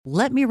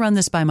"Let me run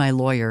this by my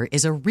lawyer"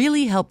 is a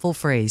really helpful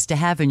phrase to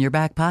have in your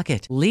back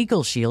pocket.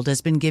 Legal Shield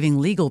has been giving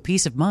legal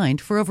peace of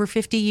mind for over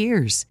 50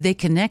 years. They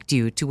connect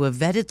you to a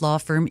vetted law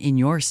firm in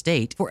your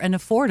state for an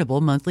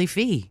affordable monthly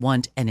fee.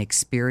 Want an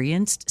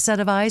experienced set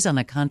of eyes on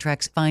a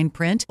contract's fine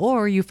print?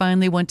 Or you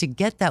finally want to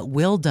get that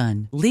will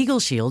done?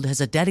 Legal Shield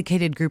has a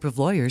dedicated group of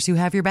lawyers who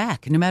have your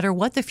back, no matter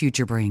what the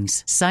future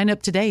brings. Sign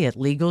up today at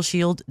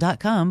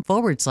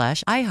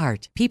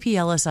LegalShield.com/iHeart.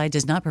 PPLSI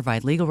does not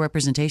provide legal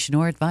representation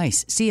or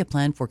advice. See a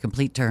plan for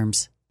complete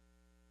terms.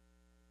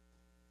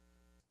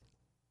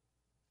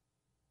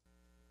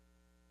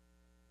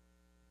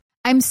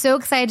 I'm so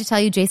excited to tell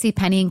you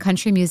JCPenney and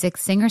country music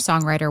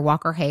singer-songwriter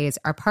Walker Hayes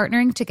are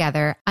partnering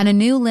together on a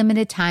new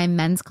limited-time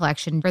men's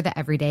collection for the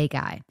everyday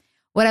guy.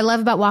 What I love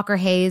about Walker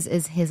Hayes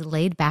is his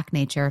laid-back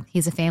nature.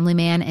 He's a family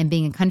man, and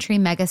being a country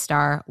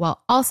megastar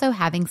while also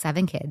having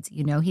 7 kids,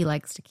 you know he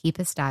likes to keep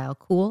his style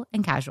cool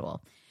and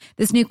casual.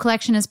 This new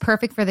collection is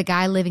perfect for the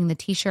guy living the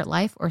t-shirt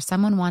life or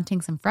someone wanting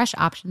some fresh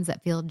options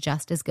that feel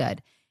just as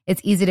good.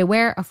 It's easy to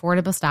wear,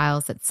 affordable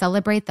styles that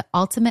celebrate the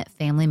ultimate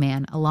family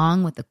man,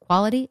 along with the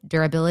quality,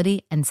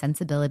 durability, and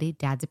sensibility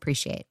dads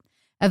appreciate.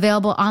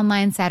 Available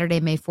online Saturday,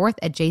 May 4th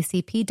at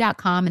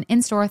jcp.com and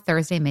in-store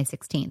Thursday, May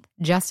 16th.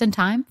 Just in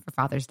time for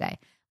Father's Day.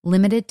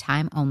 Limited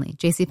time only.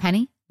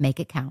 JCPenney,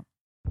 make it count.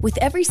 With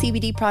every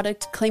CBD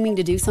product claiming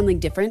to do something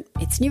different,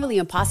 it's nearly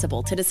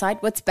impossible to decide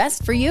what's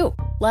best for you.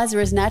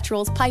 Lazarus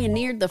Naturals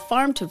pioneered the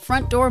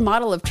farm-to-front-door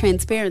model of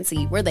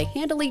transparency, where they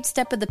handle each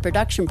step of the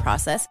production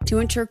process to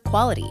ensure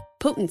quality,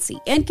 potency,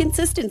 and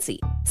consistency.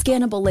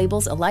 Scannable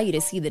labels allow you to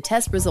see the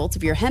test results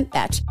of your hemp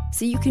batch,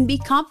 so you can be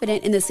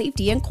confident in the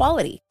safety and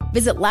quality.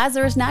 Visit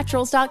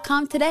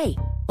LazarusNaturals.com today.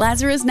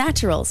 Lazarus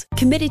Naturals,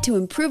 committed to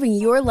improving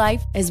your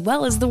life as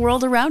well as the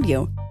world around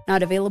you.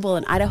 Not available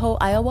in Idaho,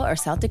 Iowa, or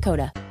South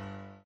Dakota.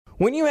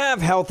 When you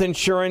have health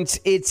insurance,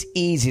 it's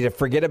easy to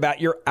forget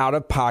about your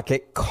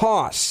out-of-pocket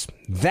costs.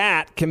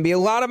 That can be a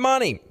lot of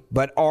money,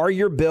 but are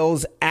your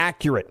bills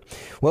accurate?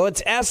 Well,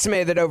 it's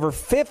estimated that over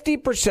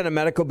 50% of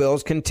medical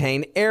bills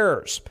contain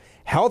errors.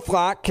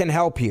 HealthLock can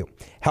help you.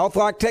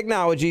 HealthLock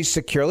technology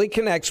securely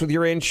connects with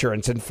your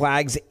insurance and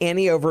flags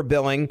any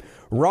overbilling,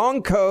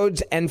 wrong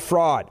codes, and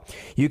fraud.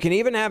 You can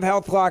even have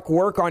HealthLock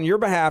work on your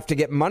behalf to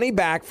get money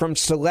back from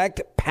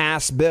select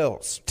past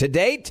bills. To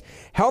date,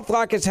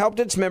 HealthLock has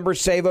helped its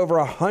members save over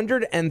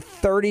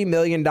 $130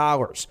 million.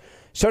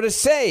 So to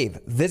save,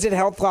 visit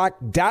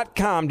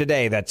healthlock.com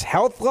today. That's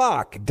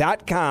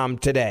healthlock.com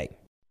today.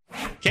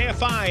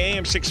 KFI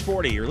AM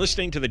 640. You're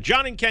listening to the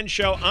John and Ken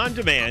Show on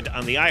demand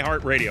on the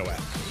iHeartRadio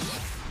app.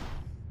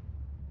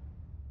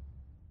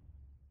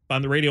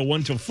 On the radio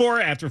 1 till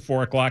 4, after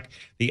 4 o'clock,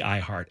 the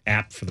iHeart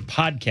app for the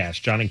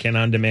podcast. John and Ken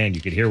on demand.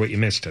 You could hear what you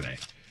missed today.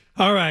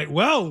 All right.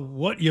 Well,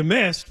 what you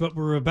missed, but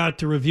we're about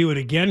to review it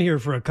again here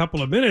for a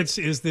couple of minutes,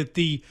 is that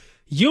the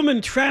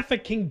human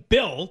trafficking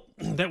bill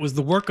that was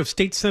the work of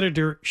State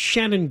Senator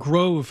Shannon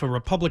Grove, a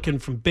Republican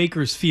from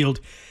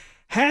Bakersfield,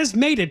 has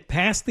made it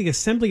past the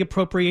Assembly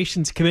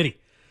Appropriations Committee.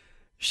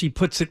 She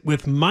puts it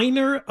with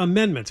minor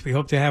amendments. We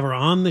hope to have her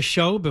on the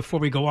show before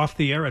we go off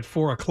the air at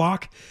 4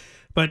 o'clock.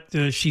 But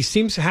she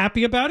seems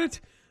happy about it.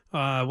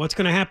 What's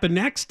going to happen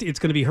next? It's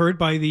going to be heard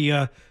by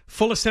the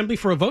full Assembly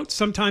for a vote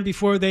sometime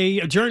before they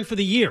adjourn for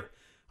the year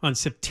on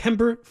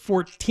September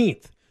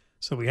 14th.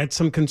 So we had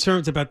some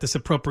concerns about this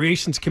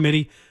Appropriations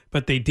Committee,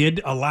 but they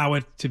did allow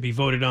it to be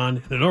voted on.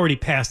 And it already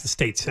passed the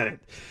State Senate.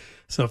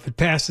 So if it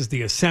passes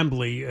the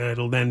Assembly,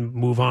 it'll then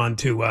move on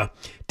to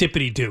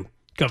Dippity-Doo,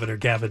 Governor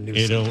Gavin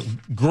Newsom. It'll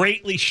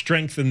greatly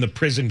strengthen the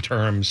prison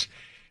terms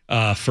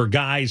for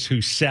guys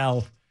who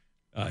sell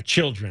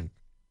children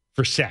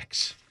for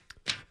sex.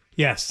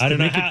 Yes, I don't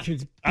know make how,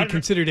 it be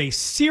considered a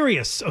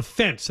serious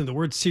offense, and the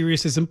word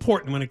serious is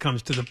important when it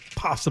comes to the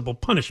possible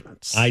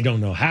punishments. I don't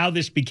know how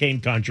this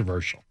became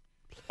controversial.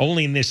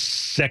 Only in this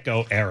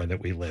sicko era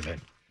that we live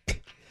in.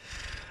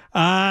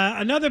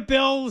 Another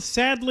bill,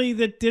 sadly,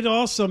 that did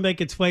also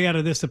make its way out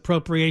of this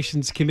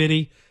Appropriations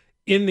Committee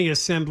in the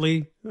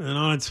Assembly and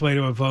on its way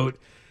to a vote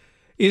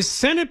is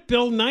Senate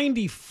Bill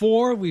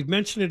 94. We've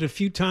mentioned it a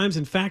few times.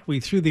 In fact, we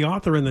threw the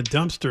author in the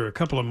dumpster a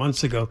couple of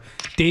months ago,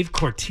 Dave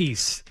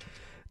Cortese.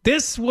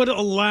 This would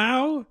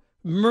allow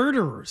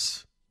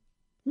murderers,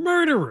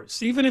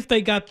 even if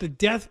they got the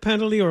death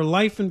penalty or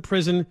life in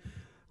prison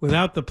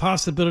without the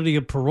possibility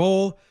of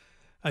parole,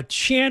 a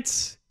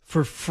chance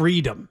for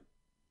freedom.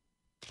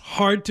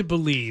 Hard to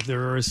believe.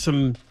 There are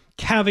some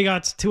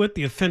caveats to it.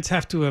 The offense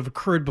have to have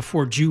occurred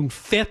before June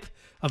 5th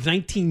of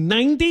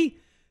 1990,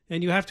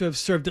 and you have to have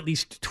served at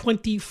least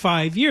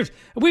 25 years.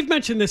 And we've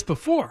mentioned this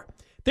before.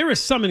 There are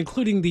some,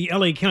 including the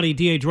L.A. County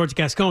DA, George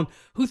Gascon,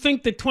 who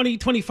think that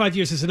 25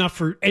 years is enough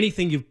for any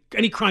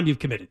crime you've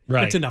committed.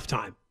 Right. That's enough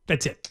time.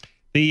 That's it.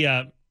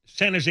 The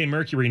San Jose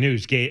Mercury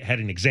News had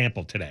an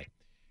example today.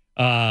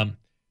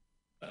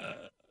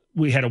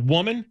 We had a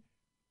woman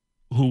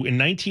who in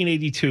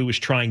 1982 was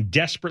trying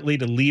desperately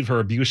to leave her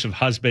abusive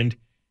husband.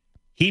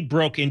 He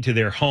broke into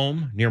their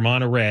home near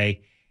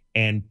Monterey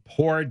and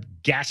poured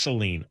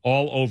gasoline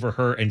all over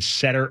her and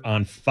set her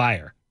on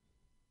fire.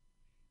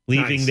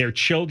 leaving Nice. their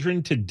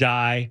children to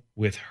die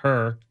with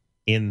her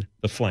in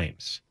the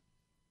flames.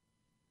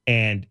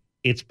 And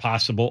it's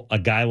possible a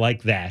guy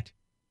like that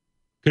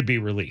could be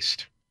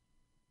released.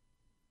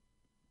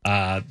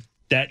 That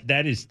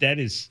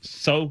is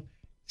so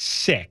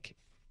sick.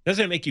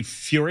 Doesn't it make you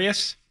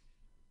furious?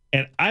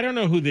 And I don't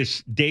know who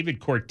this David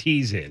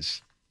Cortez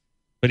is,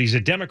 but he's a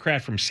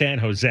Democrat from San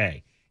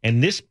Jose.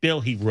 And this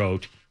bill he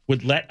wrote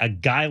would let a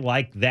guy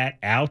like that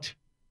out.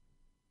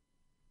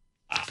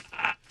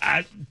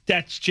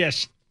 That's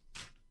just,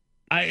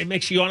 it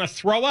makes you want to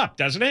throw up,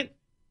 doesn't it?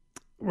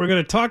 We're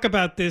going to talk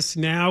about this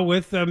now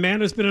with a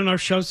man who's been on our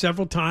show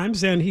several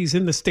times, and he's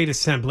in the state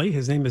assembly.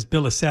 His name is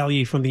Bill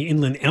Asalia from the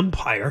Inland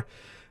Empire,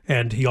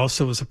 and he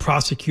also was a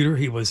prosecutor.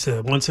 He was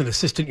once an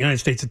assistant United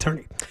States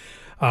attorney,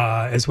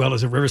 as well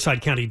as a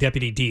Riverside County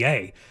deputy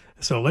DA.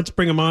 So let's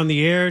bring him on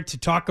the air to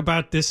talk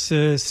about this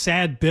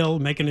sad bill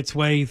making its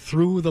way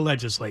through the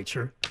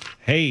legislature.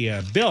 Hey,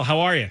 Bill,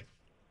 how are you?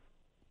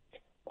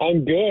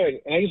 I'm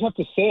good. And I just have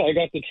to say, I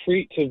got the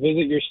treat to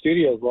visit your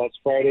studios last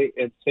Friday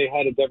and say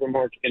hi to Deborah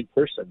Mark in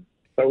person.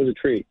 That was a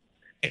treat.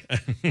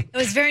 It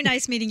was very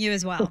nice meeting you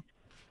as well.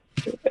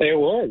 It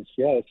was,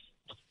 yes.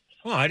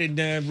 Well, I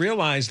didn't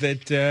realize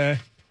that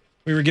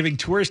we were giving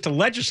tours to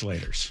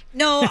legislators.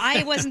 No,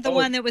 I wasn't the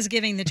one that was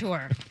giving the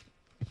tour.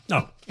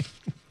 No.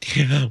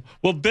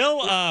 Well,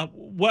 Bill,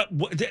 what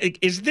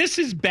is this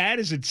as bad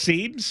as it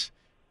seems?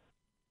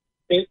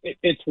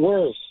 It's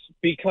worse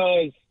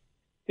because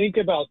think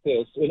about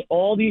this. In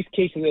all these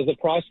cases, as a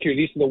prosecutor,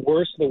 these are the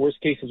worst of the worst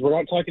cases. We're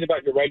not talking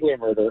about your regular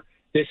murder.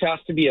 This has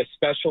to be a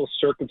special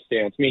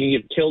circumstance, meaning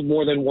you've killed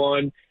more than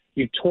one,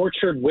 you've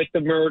tortured with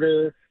the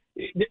murder.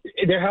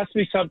 There has to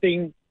be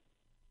something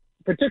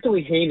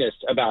particularly heinous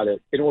about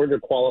it in order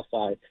to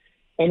qualify.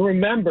 And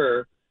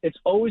remember, it's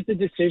always the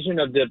decision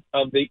of the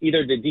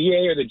either the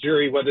DA or the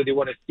jury whether they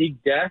want to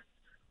seek death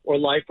or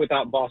life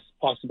without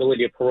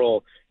possibility of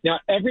parole. Now,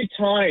 every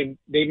time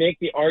they make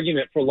the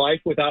argument for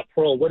life without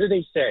parole, what do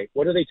they say?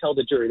 What do they tell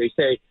the jury? They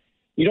say,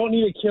 you don't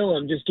need to kill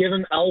him, just give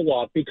him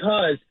LWOP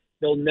because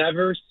they'll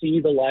never see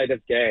the light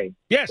of day.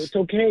 Yes. So it's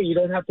okay, you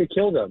don't have to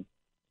kill them.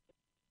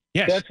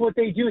 Yes. That's what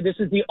they do. This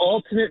is the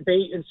ultimate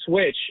bait and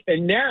switch.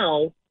 And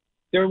now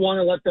they want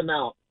to let them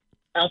out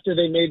after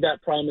they made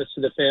that promise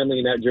to the family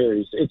and that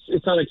juries.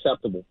 It's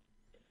unacceptable.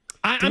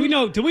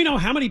 Do we know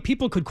how many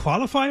people could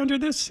qualify under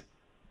this?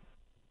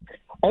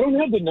 I don't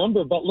have the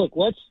number, but look,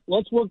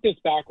 let's work this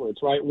backwards,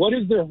 right? What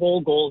is their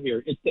whole goal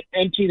here? It's to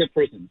empty the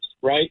prisons,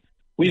 right?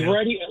 We've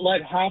already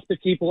let half the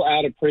people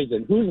out of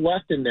prison. Who's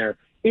left in there?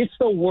 It's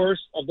the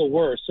worst of the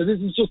worst. So this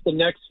is just the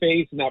next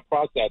phase in that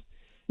process.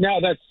 Now,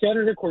 that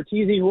Senator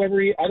Cortez,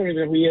 whoever I don't even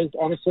know who he is,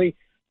 honestly,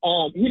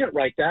 he didn't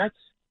write that.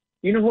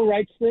 You know who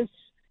writes this?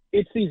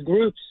 It's these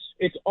groups.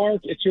 It's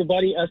ARC. It's your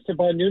buddy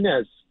Esteban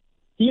Nunez.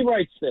 He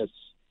writes this.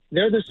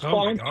 They're the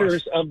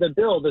sponsors of the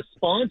bill. The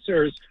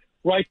sponsors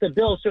write the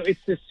bill. So it's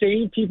the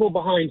same people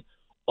behind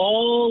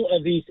all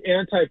of these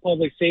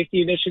anti-public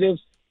safety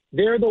initiatives.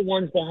 They're the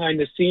ones behind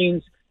the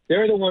scenes.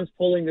 They're the ones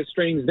pulling the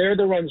strings. They're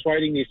the ones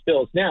writing these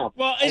bills. Now,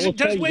 well,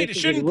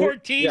 shouldn't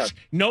Cortez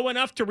know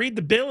enough to read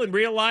the bill and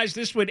realize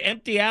this would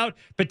empty out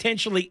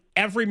potentially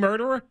every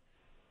murderer?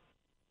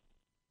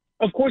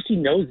 Of course he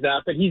knows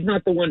that, but he's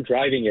not the one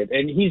driving it.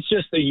 And he's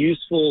just a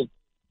useful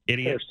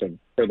person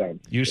for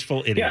them. Useful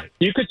idiot. Yeah,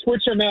 you could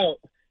switch him out.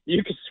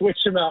 You could switch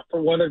him out for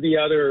one of the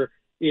other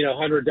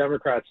 100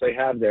 Democrats they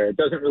have there. It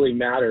doesn't really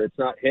matter. It's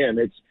not him.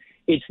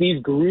 It's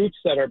these groups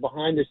that are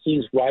behind the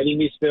scenes writing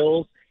these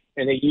bills,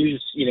 and they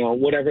use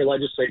whatever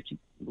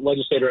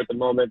legislator at the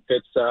moment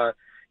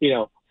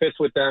fits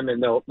with them,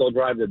 and they'll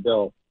drive the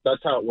bill.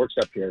 That's how it works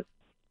up here.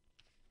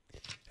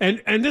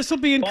 And this will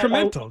be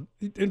incremental.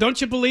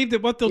 Don't you believe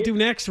that what they'll do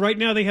next? Right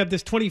now they have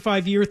this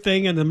 25-year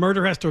thing, and the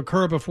murder has to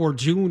occur before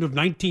June of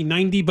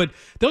 1990, but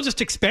they'll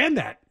just expand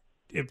that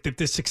if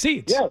this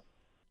succeeds. Yeah.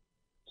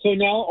 So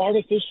now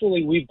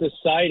artificially we've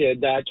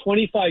decided that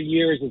 25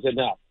 years is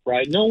enough,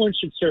 right? No one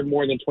should serve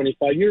more than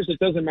 25 years. It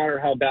doesn't matter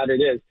how bad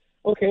it is.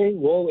 Okay,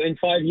 well, in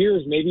 5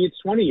 years, maybe it's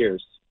 20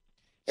 years,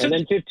 and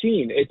then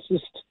 15. It's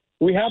just,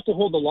 we have to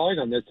hold the line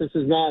on this. This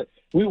is not,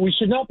 we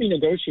should not be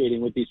negotiating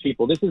with these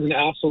people. This is an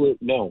absolute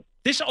no.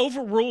 This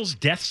overrules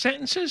death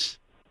sentences?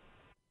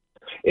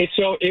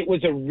 So it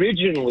was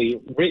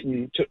originally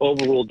written to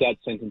overrule death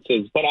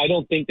sentences, but I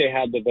don't think they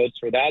had the votes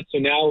for that. So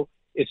now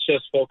it's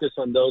just focused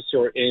on those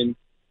who are in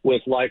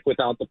with life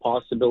without the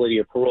possibility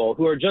of parole,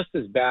 who are just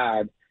as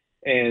bad.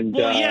 And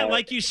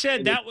like you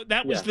said, that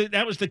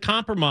was the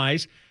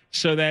compromise,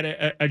 so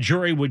that a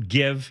jury would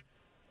give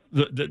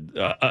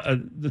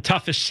the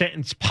toughest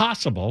sentence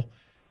possible.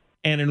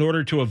 And in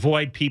order to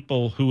avoid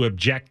people who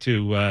object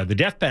to the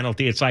death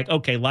penalty, it's like,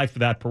 okay, life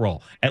without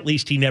parole. At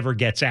least he never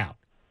gets out.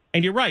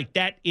 And you're right.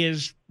 That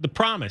is the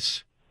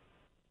promise.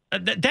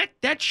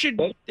 That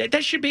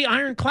should be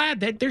ironclad.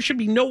 That there should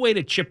be no way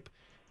to chip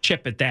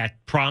at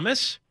that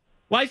promise.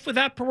 Life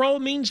without parole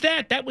means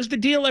that. That was the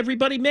deal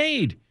everybody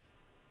made.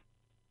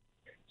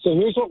 So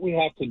here's what we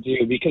have to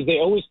do, because they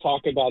always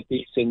talk about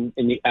these in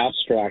the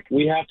abstract.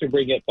 We have to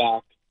bring it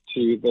back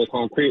to the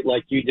concrete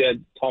like you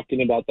did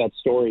talking about that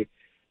story.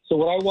 So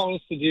what I want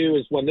us to do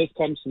is when this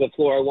comes to the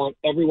floor, I want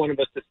every one of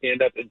us to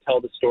stand up and tell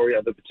the story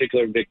of a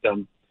particular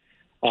victim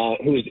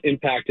who is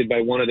impacted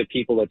by one of the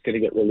people that's going to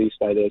get released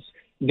by this.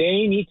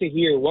 They need to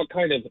hear what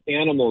kind of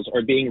animals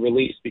are being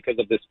released because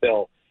of this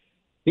bill.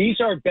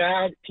 These are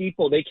bad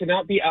people. They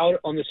cannot be out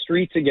on the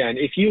streets again.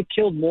 If you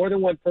killed more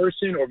than one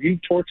person or if you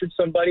tortured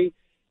somebody,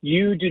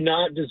 you do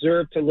not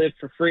deserve to live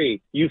for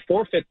free. You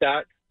forfeit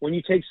that when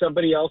you take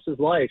somebody else's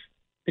life,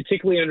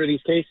 particularly under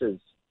these cases.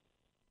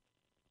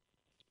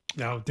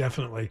 No,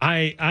 definitely.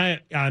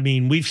 I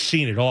mean, we've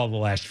seen it all the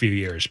last few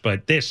years,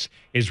 but this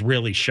is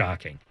really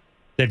shocking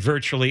that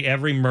virtually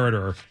every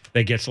murderer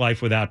that gets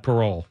life without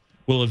parole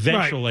will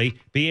eventually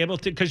be able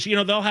to, because, you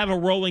know, they'll have a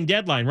rolling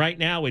deadline. Right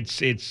now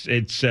it's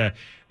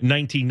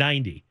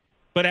 1990.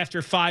 But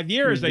after 5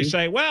 years, they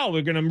say, well,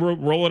 we're going to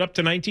roll it up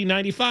to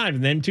 1995,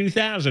 and then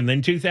 2000,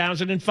 then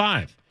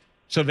 2005,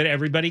 so that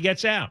everybody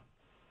gets out.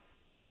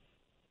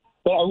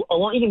 But I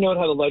want you to note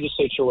how the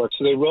legislature works.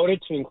 So they wrote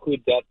it to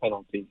include death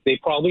penalty. They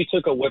probably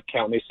took a whip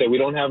count. They said, we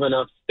don't have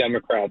enough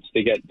Democrats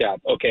to get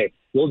death. Okay,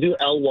 we'll do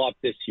LWOP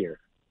this year,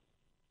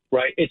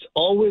 right?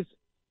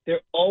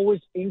 They're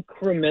always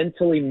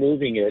incrementally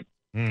moving it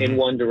in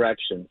one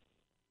direction.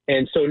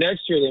 And so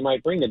next year they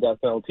might bring the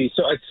death penalty.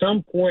 So at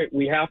some point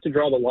we have to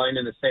draw the line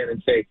in the sand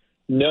and say,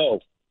 no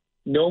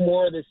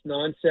more of this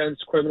nonsense,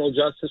 criminal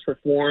justice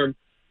reform,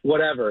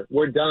 whatever.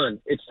 We're done.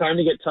 It's time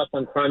to get tough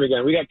on crime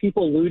again. We got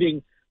people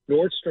looting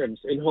Nordstrom's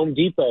and Home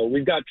Depot.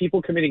 We've got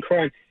people committing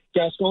crime.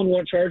 Gascon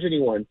won't charge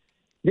anyone.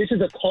 This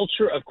is a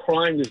culture of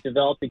crime we've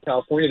developed in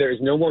California. There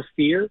is no more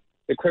fear.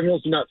 The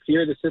criminals do not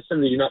fear the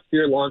system. They do not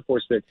fear law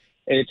enforcement,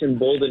 and it's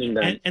emboldening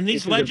them. And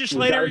these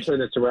legislators,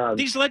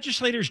 these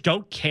legislators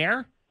don't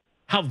care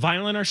how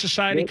violent our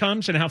society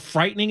comes and how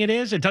frightening it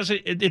is. It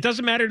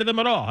doesn't matter to them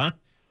at all, huh?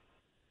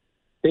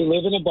 They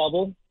live in a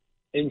bubble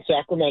in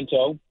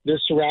Sacramento.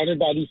 They're surrounded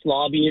by these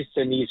lobbyists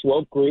and these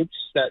woke groups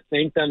that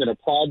thank them and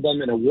applaud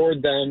them and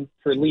award them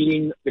for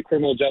leading the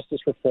criminal justice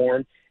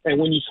reform. And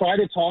when you try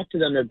to talk to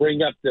them or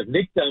bring up the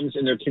victims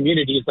in their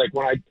communities, like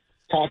when I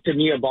talked to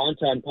Mia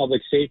Bonta on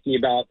public safety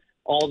about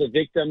all the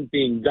victims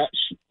being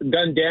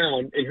gunned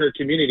down in her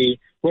community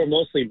who are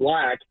mostly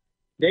black,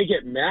 they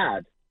get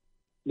mad.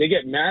 They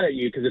get mad at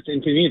you because it's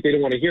inconvenient. They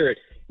don't want to hear it.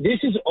 This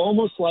is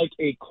almost like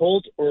a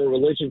cult or a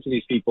religion to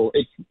these people.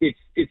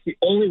 It's the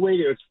only way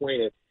to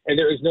explain it, and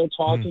there is no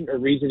talking or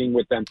reasoning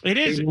with them. It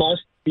is. They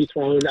must be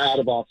thrown out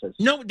of office.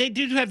 No, they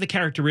do have the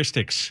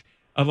characteristics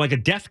of like a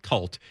death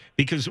cult,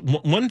 because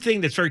one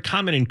thing that's very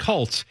common in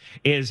cults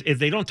is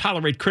they don't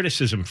tolerate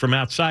criticism from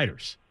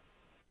outsiders.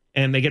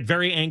 And they get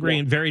very angry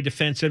and very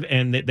defensive,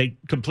 and they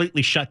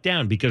completely shut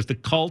down because the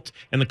cult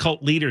and the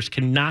cult leaders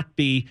cannot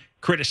be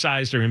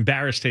criticized or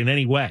embarrassed in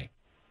any way.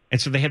 And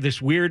so they have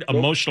this weird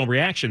emotional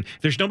reaction.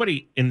 There's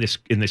nobody in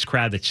this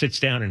crowd that sits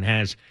down and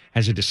has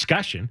a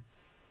discussion,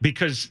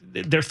 because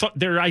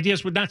their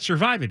ideas would not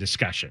survive a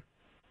discussion.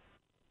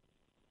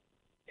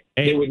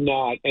 They would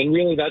not. And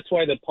really, that's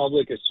why the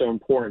public is so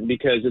important,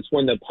 because it's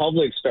when the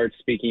public starts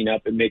speaking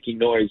up and making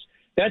noise.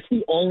 That's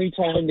the only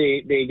time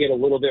they get a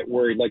little bit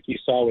worried, like you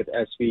saw with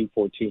SB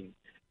 14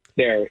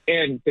 there,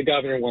 and the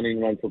governor wanting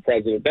to run for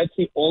president. That's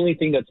the only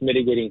thing that's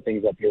mitigating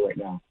things up here right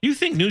now. Do you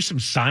think Newsom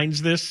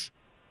signs this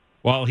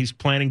while he's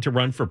planning to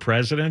run for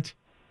president?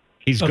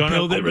 He's a going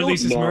bill that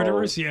releases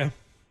murderers? Yeah.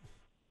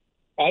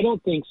 I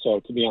don't think so,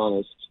 to be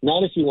honest.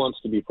 Not if he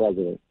wants to be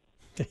president.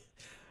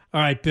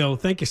 All right, Bill,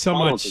 thank you so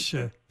much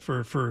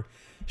for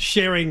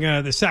sharing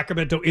the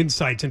Sacramento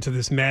insights into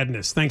this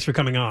madness. Thanks for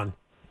coming on.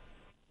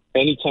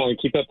 Anytime.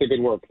 Keep up the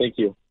good work. Thank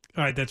you.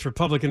 All right, that's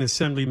Republican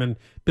Assemblyman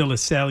Bill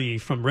Asalyi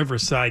from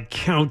Riverside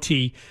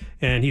County,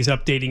 and he's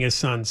updating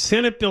us on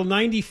Senate Bill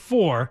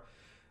 94,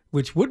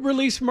 which would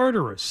release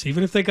murderers,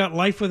 even if they got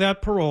life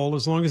without parole,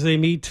 as long as they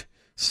meet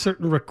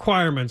certain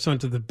requirements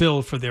under the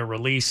bill for their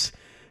release.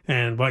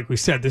 And like we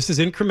said, this is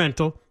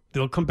incremental.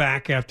 They'll come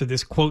back after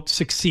this, quote,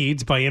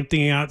 succeeds by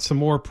emptying out some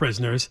more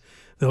prisoners.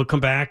 They'll come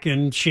back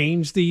and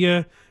change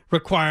the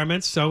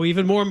requirements so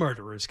even more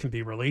murderers can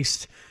be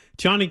released.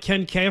 John and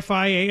Ken,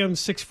 KFI AM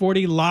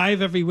 640,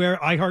 live everywhere,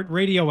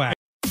 iHeartRadio app.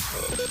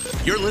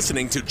 You're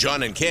listening to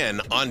John and Ken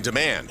on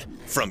demand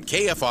from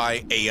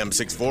KFI AM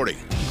 640.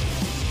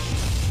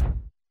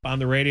 On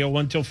the radio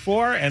 1 till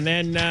 4. And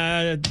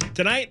then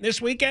tonight, this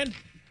weekend,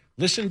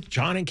 listen,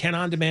 John and Ken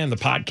on demand, the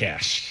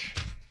podcast.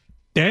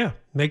 Yeah,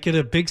 make it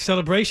a big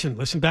celebration.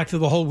 Listen back to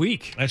the whole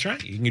week. That's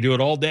right. You can do it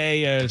all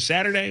day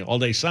Saturday, all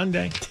day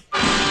Sunday.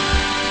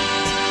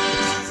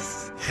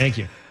 Thank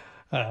you.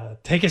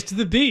 Take us to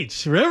the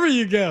beach, wherever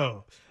you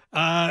go.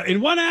 In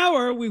 1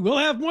 hour, we will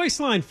have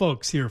Moistline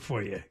folks here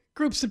for you.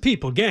 Groups of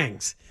people,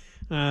 gangs.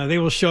 They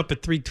will show up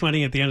at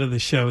 3:20 at the end of the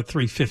show, at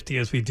 3:50,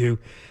 as we do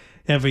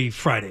every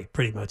Friday,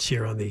 pretty much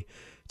here on the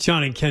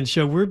John and Ken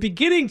Show. We're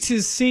beginning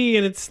to see,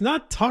 and it's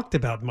not talked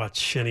about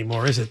much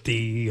anymore, is it,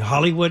 the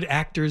Hollywood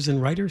actors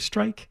and writers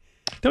strike?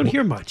 Don't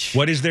hear much.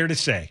 What is there to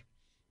say?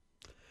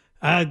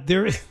 I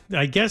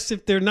guess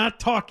if they're not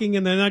talking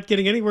and they're not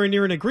getting anywhere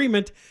near an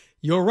agreement,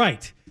 you're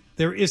right.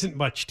 there isn't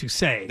much to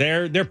say.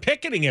 They're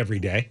picketing every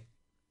day.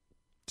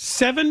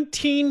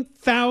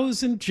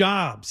 17,000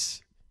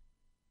 jobs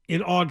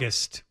in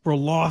August were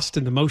lost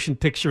in the motion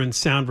picture and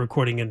sound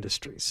recording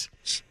industries.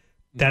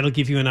 That'll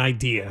give you an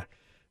idea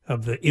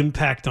of the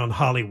impact on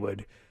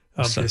Hollywood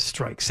of this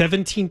strike.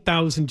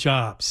 17,000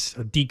 jobs,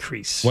 a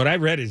decrease. What I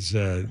read is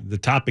the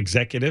top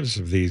executives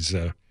of these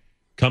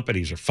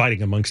companies are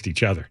fighting amongst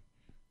each other.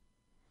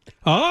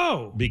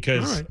 Oh.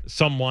 Because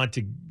some want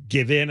to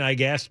give in, I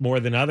guess, more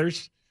than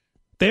others.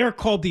 They are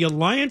called the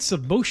Alliance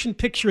of Motion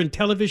Picture and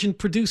Television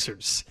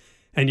Producers.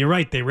 And you're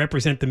right, they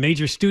represent the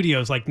major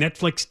studios like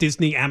Netflix,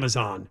 Disney,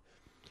 Amazon.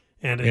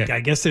 And I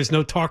guess there's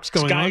no talks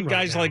going on right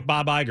guys now. like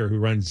Bob Iger, who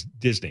runs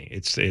Disney.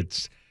 It's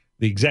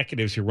the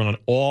executives who run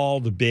all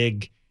the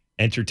big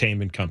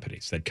entertainment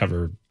companies that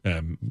cover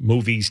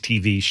movies,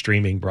 TV,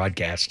 streaming,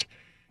 broadcast.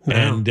 Wow.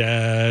 And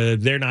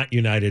they're not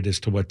united as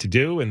to what to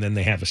do. And then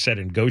they have a set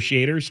of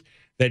negotiators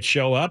that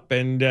show up.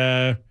 And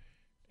the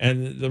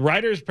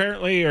writers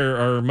apparently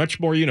are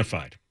much more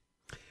unified.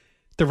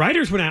 The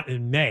writers went out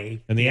in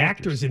May, and the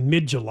actors in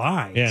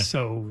mid-July. Yeah.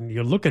 So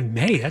you're looking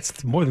May.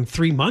 That's more than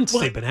 3 months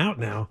they've been out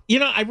now. You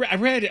know, what I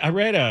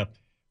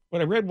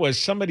read was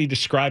somebody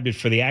described it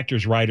for the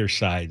actors-writers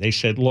side. They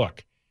said,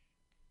 look,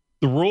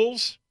 the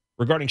rules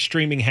regarding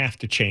streaming have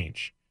to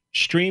change.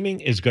 Streaming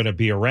is going to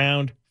be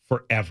around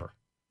forever.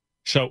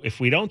 So if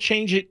we don't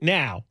change it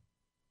now,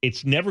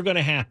 it's never going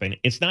to happen.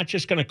 It's not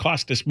just going to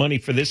cost us money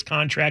for this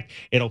contract.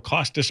 It'll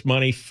cost us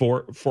money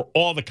for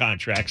all the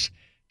contracts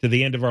to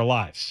the end of our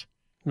lives.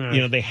 Right.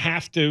 You know, they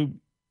have to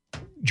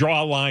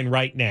draw a line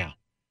right now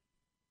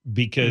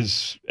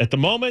because at the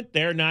moment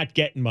they're not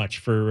getting much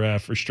for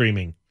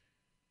streaming,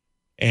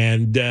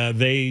 and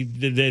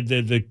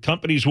the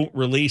companies won't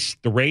release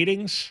the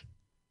ratings,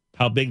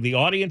 how big the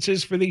audience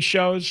is for these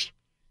shows.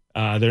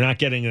 They're not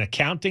getting an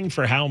accounting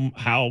for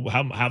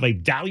how they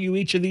value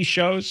each of these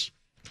shows.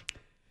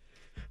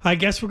 I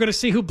guess we're going to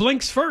see who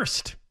blinks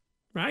first,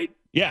 right?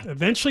 Yeah.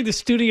 Eventually, the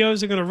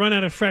studios are going to run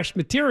out of fresh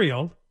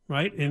material.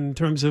 Right, in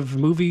terms of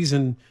movies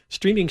and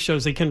streaming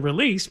shows they can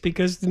release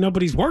because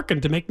nobody's working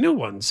to make new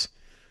ones.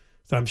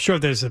 So I'm sure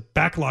there's a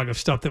backlog of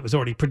stuff that was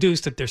already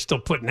produced that they're still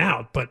putting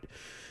out, but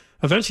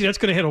eventually that's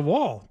going to hit a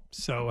wall.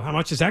 So how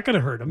much is that going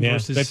to hurt them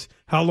versus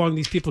how long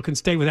these people can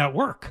stay without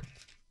work?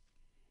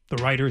 The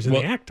writers and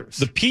the actors.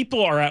 The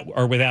people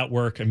are without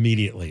work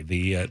immediately.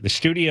 The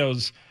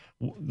studios,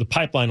 the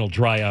pipeline will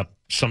dry up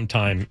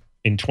sometime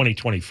in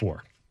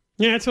 2024.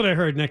 Yeah, that's what I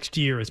heard. Next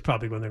year is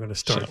probably when they're going to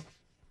start.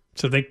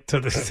 So they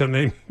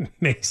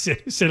may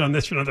sit on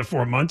this for another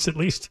 4 months at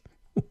least.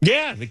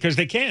 Yeah, because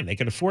they can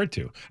afford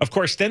to. Of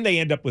course, then they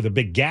end up with a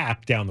big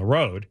gap down the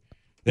road.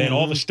 Then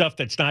all the stuff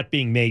that's not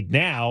being made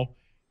now,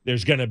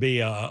 there's going to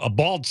be a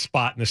bald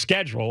spot in the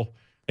schedule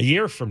a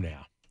year from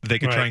now. They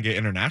could try and get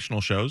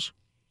international shows.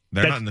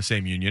 They're not in the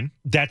same union.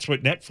 That's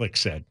what Netflix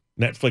said.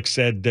 Netflix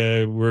said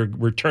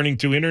we're turning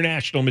to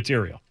international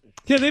material.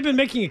 Yeah, they've been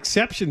making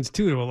exceptions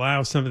too to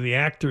allow some of the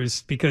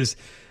actors because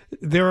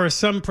there are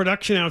some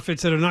production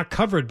outfits that are not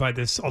covered by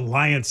this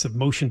Alliance of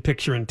Motion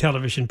Picture and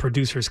Television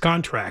Producers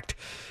contract.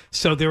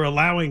 So they're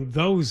allowing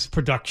those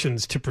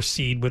productions to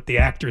proceed with the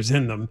actors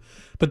in them.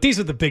 But these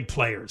are the big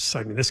players.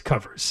 I mean, this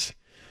covers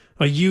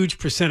a huge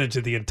percentage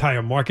of the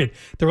entire market.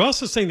 They're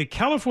also saying that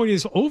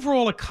California's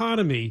overall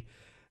economy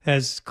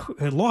has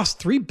lost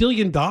 $3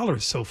 billion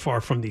so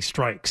far from these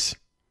strikes.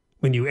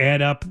 When you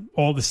add up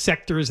all the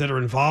sectors that are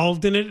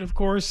involved in it, of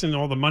course, and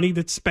all the money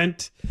that's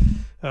spent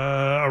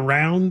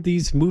around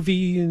these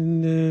movie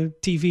and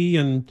TV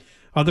and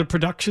other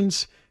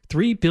productions,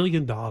 $3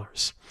 billion. All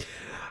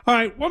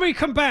right, when we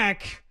come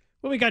back,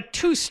 we got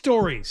two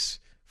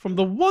stories from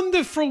the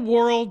wonderful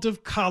world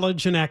of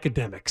college and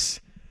academics.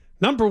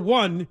 Number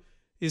one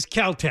is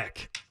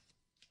Caltech.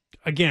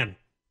 Again,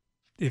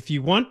 if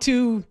you want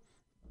to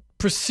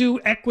pursue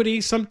equity,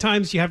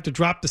 sometimes you have to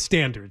drop the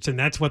standards, and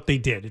that's what they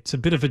did. It's a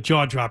bit of a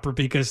jaw dropper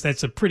because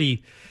that's a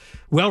pretty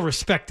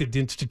well-respected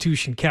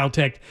institution,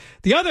 Caltech.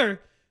 The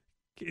other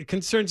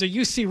concerns a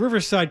UC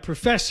Riverside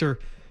professor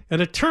and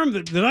a term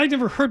that I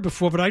never heard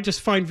before, but I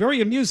just find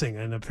very amusing,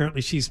 and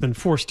apparently she's been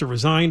forced to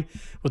resign.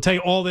 We'll tell you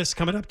all this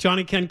coming up. John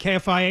and Ken,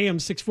 KFI AM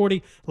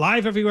 640,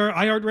 live everywhere,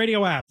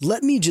 iHeartRadio app.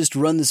 Let me just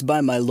run this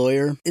by my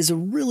lawyer is a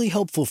really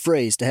helpful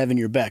phrase to have in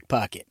your back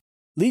pocket.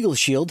 Legal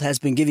Shield has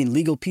been giving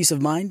legal peace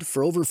of mind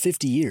for over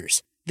 50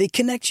 years. They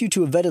connect you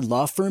to a vetted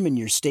law firm in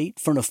your state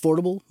for an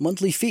affordable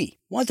monthly fee.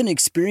 Want an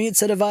experienced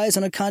set of eyes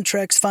on a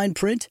contract's fine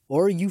print?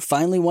 Or you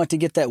finally want to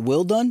get that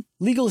will done?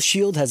 Legal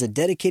Shield has a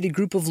dedicated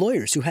group of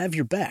lawyers who have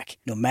your back,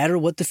 no matter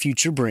what the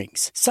future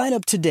brings. Sign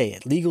up today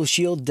at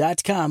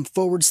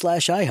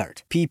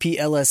LegalShield.com/iHeart.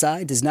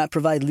 PPLSI does not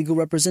provide legal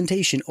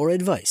representation or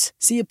advice.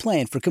 See a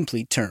plan for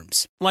complete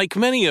terms. Like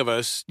many of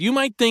us, you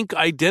might think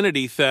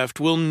identity theft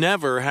will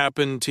never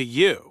happen to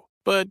you.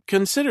 But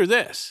consider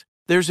this.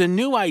 There's a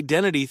new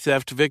identity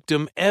theft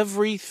victim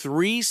every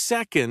 3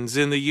 seconds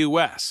in the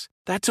U.S.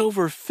 That's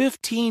over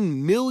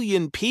 15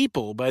 million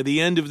people by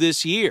the end of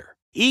this year.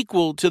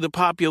 equal to the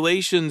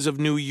populations of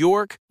New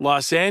York,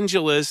 Los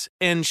Angeles,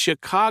 and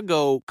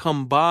Chicago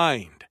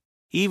combined.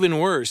 Even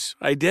worse,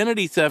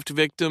 identity theft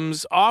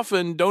victims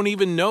often don't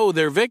even know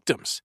they're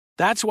victims.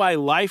 That's why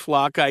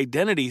LifeLock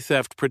Identity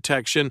Theft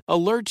Protection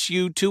alerts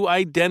you to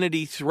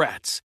identity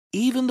threats,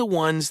 even the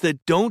ones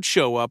that don't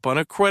show up on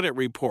a credit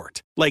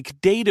report, like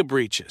data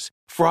breaches,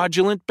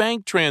 fraudulent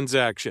bank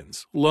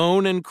transactions,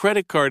 loan and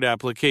credit card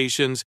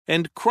applications,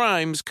 and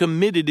crimes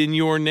committed in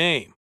your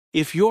name.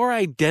 If your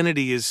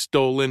identity is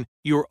stolen,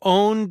 your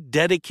own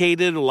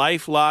dedicated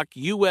LifeLock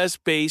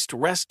U.S.-based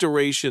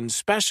restoration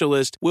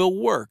specialist will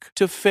work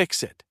to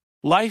fix it.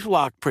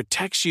 LifeLock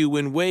protects you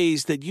in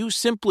ways that you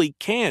simply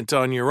can't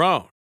on your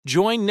own.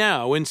 Join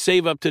now and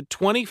save up to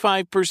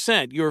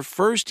 25% your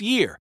first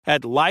year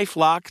at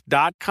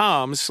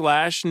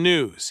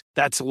LifeLock.com/news.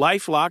 That's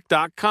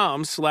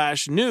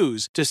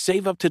LifeLock.com/news to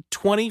save up to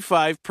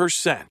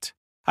 25%.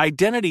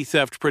 Identity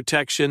theft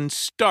protection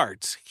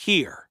starts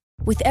here.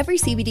 With every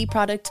CBD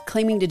product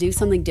claiming to do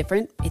something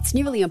different, it's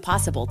nearly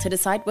impossible to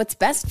decide what's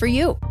best for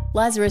you.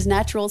 Lazarus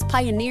Naturals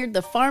pioneered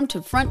the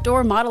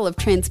farm-to-front-door model of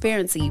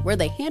transparency, where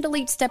they handle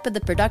each step of the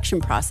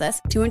production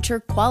process to ensure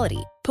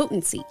quality,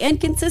 potency,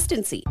 and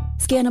consistency.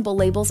 Scannable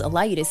labels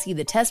allow you to see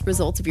the test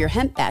results of your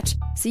hemp batch,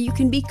 so you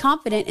can be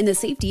confident in the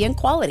safety and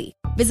quality.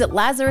 Visit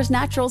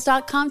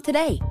LazarusNaturals.com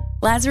today.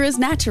 Lazarus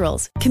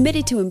Naturals,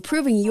 committed to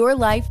improving your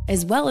life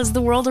as well as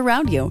the world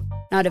around you.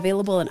 Not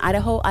available in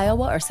Idaho,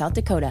 Iowa, or South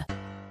Dakota.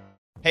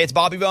 Hey, it's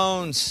Bobby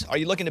Bones. Are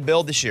you looking to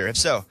build this year? If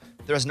so,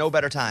 there is no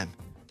better time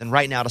than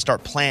right now to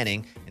start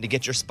planning and to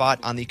get your spot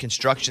on the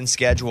construction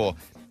schedule.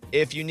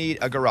 If you need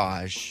a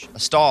garage, a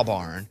stall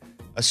barn,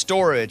 a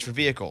storage for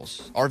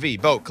vehicles,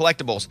 RV, boat,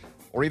 collectibles,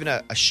 or even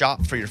a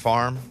shop for your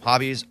farm,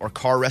 hobbies, or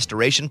car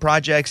restoration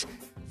projects,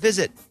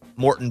 visit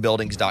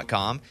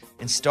MortonBuildings.com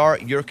and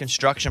start your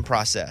construction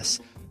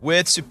process.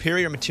 With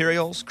superior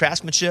materials,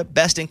 craftsmanship,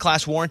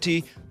 best-in-class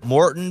warranty,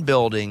 Morton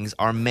Buildings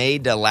are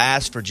made to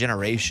last for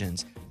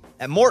generations.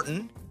 At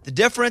Morton, the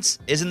difference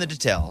is in the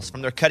details.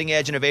 From their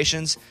cutting-edge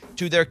innovations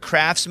to their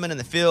craftsmen in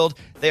the field,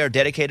 they are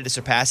dedicated to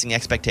surpassing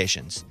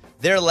expectations.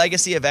 Their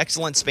legacy of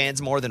excellence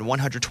spans more than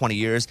 120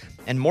 years,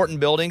 and Morton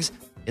Buildings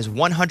is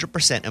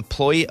 100%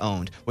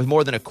 employee-owned with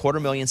more than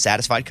 250,000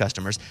 satisfied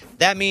customers.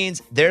 That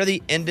means they're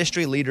the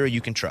industry leader you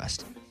can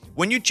trust.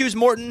 When you choose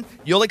Morton,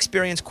 you'll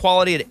experience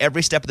quality at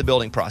every step of the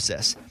building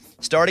process,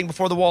 starting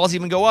before the walls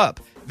even go up.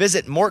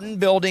 Visit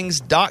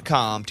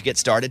MortonBuildings.com to get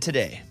started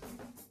today.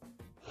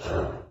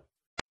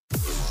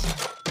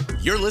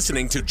 You're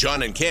listening to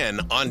John and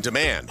Ken on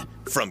demand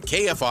from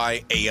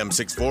KFI AM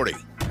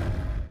 640.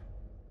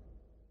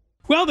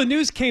 Well, the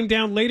news came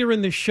down later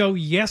in the show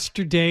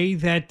yesterday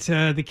that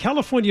the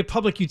California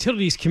Public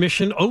Utilities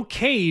Commission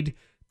okayed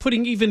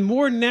putting even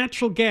more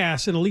natural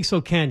gas in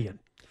Aliso Canyon.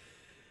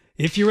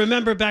 If you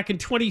remember back in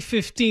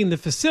 2015, the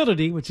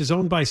facility, which is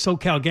owned by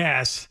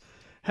SoCalGas,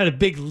 had a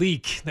big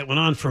leak that went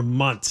on for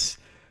months.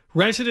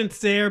 Residents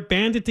there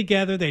banded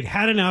together. They'd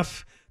had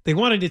enough. They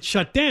wanted it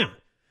shut down.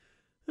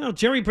 Well,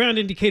 Jerry Brown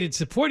indicated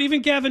support.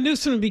 Even Gavin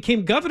Newsom, who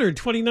became governor in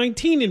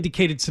 2019,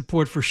 indicated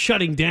support for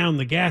shutting down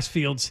the gas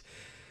fields.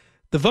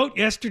 The vote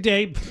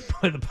yesterday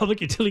by the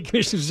Public Utility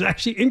Commission was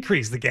actually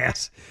increase the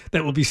gas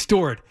that will be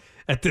stored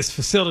at this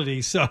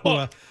facility.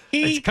 So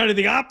it's kind of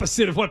the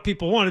opposite of what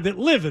people wanted that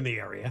live in the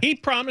area. He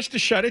promised to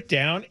shut it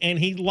down, and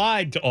he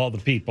lied to all the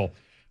people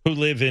who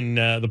live in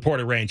the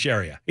Porter Ranch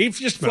area. He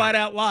just flat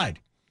out lied.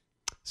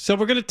 So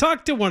we're going to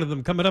talk to one of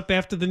them coming up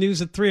after the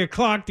news at 3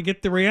 o'clock to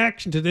get the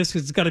reaction to this,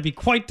 because it's got to be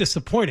quite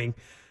disappointing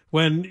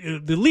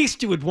when the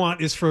least you would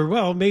want is for,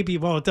 well, maybe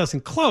while it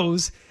doesn't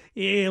close,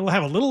 it'll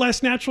have a little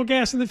less natural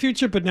gas in the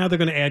future, but now they're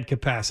going to add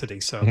capacity.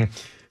 So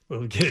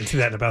we'll get into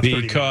that in about 30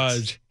 minutes.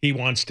 Because he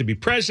wants to be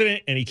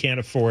president and he can't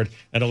afford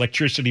an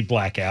electricity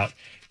blackout,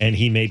 and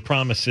he made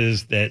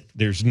promises that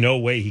there's no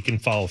way he can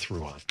follow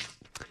through on.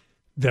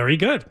 Very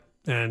good.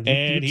 And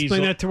you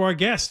explain that to our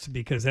guest,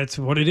 because that's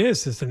what it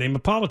is. It's the name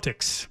of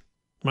politics,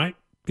 right?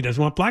 He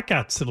doesn't want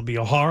blackouts. It'll be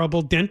a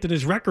horrible dent in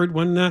his record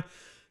when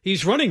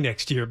he's running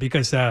next year,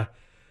 because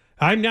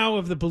I'm now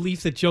of the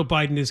belief that Joe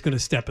Biden is going to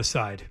step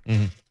aside.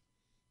 Mm-hmm.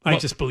 I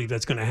just believe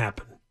that's going to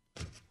happen.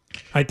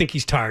 I think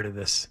he's tired of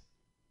this.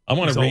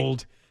 He's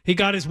old. He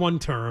got his one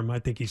term. I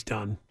think he's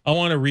done. I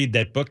want to read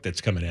that book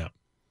that's coming out.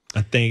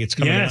 I think it's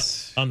coming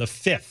out on the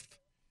 5th.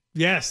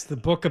 Yes, the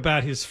book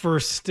about his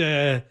first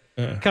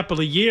couple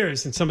of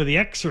years, and some of the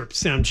excerpts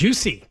sound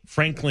juicy.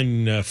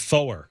 Franklin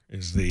Foer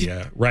is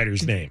the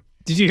writer's name.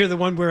 Did you hear the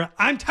one where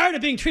I'm tired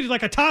of being treated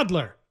like a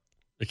toddler?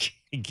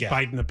 Yeah.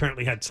 Biden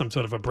apparently had some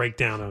sort of a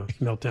breakdown, a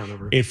meltdown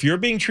over it. If you're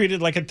being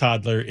treated like a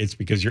toddler, it's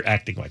because you're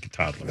acting like a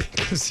toddler.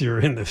 Because you're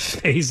in the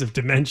phase of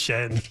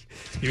dementia and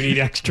you need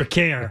extra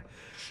care.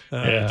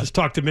 Just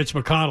talk to Mitch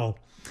McConnell.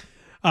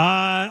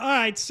 All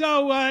right,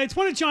 so it's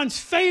one of John's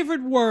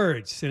favorite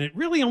words, and it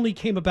really only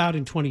came about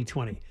in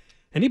 2020.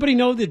 Anybody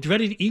know the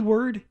dreaded E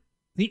word?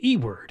 The E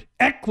word.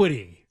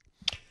 Equity.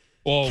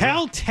 Well,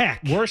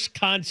 Caltech. Worst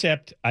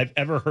concept I've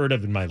ever heard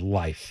of in my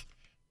life.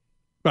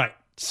 Right.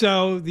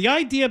 So the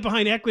idea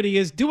behind equity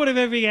is do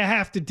whatever you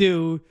have to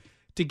do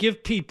to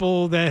give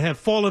people that have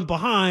fallen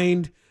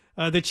behind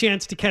the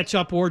chance to catch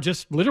up or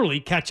just literally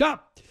catch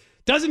up.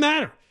 Doesn't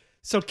matter.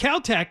 So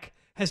Caltech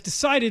has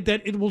decided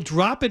that it will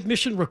drop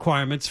admission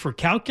requirements for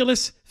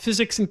calculus,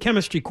 physics, and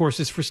chemistry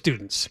courses for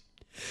students.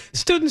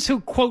 Students who,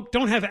 quote,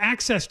 don't have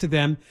access to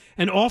them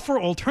and offer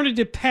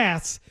alternative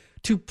paths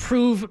to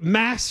prove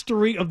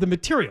mastery of the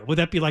material. Would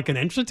that be like an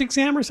entrance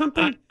exam or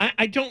something?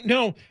 I don't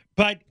know,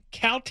 but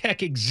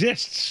Caltech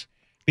exists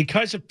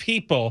because of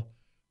people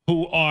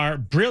who are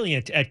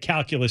brilliant at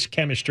calculus,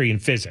 chemistry,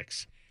 and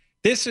physics.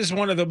 This is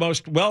one of the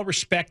most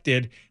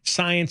well-respected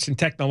science and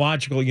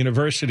technological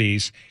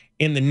universities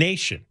in the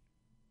nation.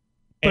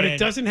 But it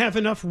doesn't have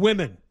enough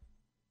women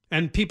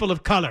and people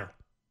of color.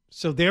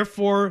 So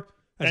therefore,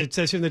 as it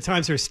says here in the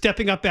Times, they're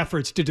stepping up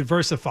efforts to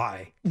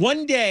diversify.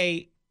 One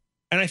day,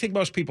 and I think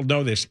most people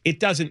know this, it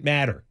doesn't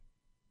matter.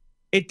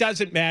 It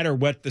doesn't matter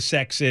what the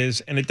sex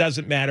is, and it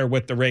doesn't matter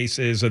what the race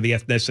is or the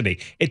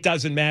ethnicity. It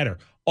doesn't matter.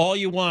 All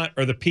you want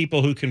are the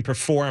people who can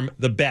perform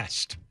the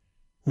best.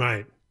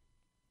 Right.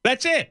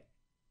 That's it.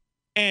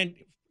 And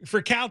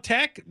for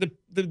Caltech,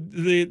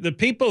 the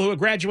people who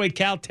graduate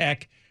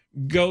Caltech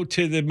go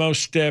to the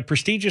most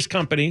prestigious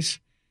companies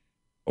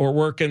or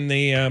work in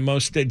the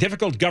most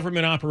difficult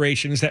government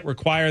operations that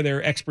require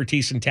their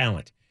expertise and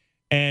talent.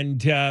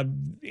 And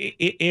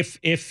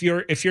if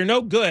you're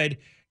no good,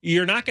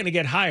 you're not going to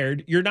get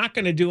hired. You're not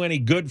going to do any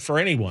good for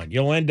anyone.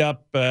 You'll end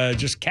up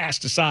just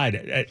cast aside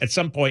at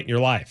some point in your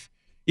life.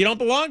 You don't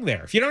belong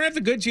there. If you don't have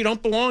the goods, you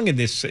don't belong in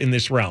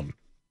this realm.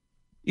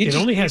 It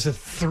only has a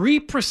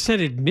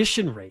 3%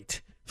 admission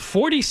rate,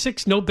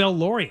 46 Nobel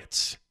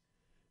laureates.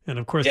 And,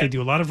 of course, they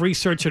do a lot of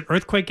research in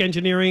earthquake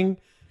engineering,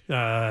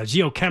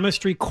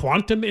 geochemistry,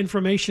 quantum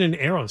information, and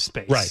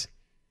aerospace. Right.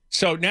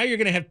 So now you're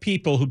going to have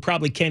people who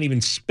probably can't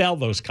even spell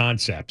those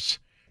concepts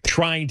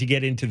trying to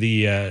get into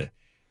the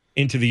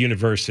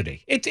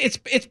university.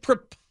 It's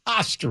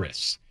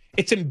preposterous.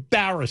 It's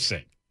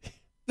embarrassing.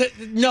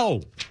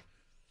 No.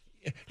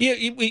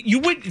 You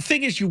would. The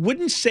thing is, you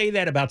wouldn't say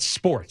that about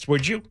sports,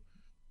 would you?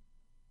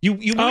 You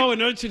in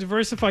order to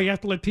diversify, you have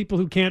to let people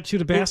who can't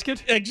shoot a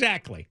basket?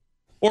 Exactly.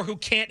 Or who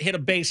can't hit a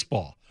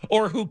baseball.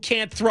 Or who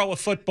can't throw a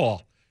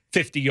football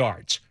 50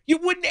 yards. You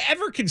wouldn't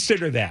ever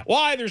consider that.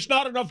 Why? There's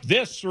not enough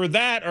this or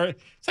that. Or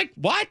it's like,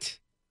 what?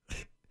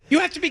 You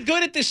have to be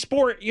good at this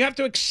sport. You have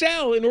to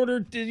excel in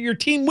order your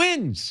team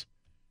wins.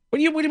 What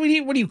are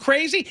you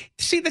crazy?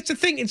 See, that's the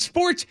thing. In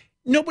sports,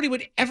 nobody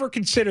would ever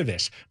consider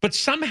this. But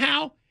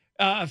somehow,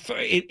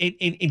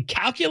 in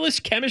calculus,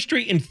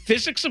 chemistry, and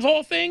physics of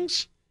all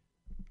things,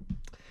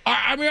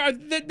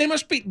 they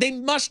must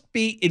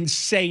be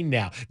insane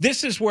now.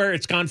 This is where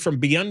it's gone from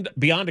beyond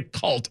a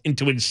cult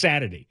into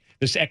insanity,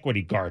 this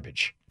equity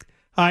garbage.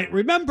 I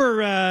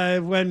remember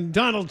when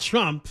Donald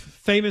Trump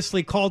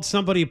famously called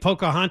somebody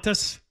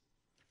Pocahontas.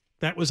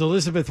 That was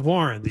Elizabeth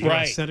Warren, the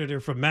U.S.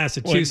 Senator from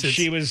Massachusetts. When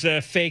she was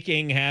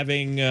faking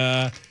having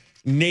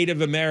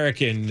Native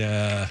American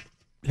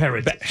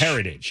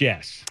heritage,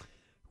 yes.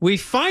 We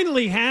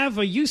finally have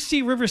a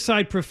UC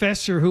Riverside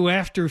professor who,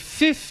 after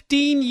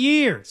 15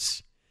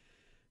 years,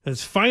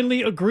 has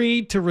finally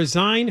agreed to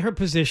resign her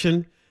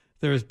position.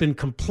 There has been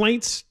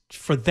complaints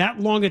for that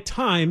long a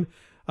time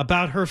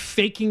about her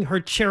faking her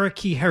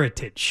Cherokee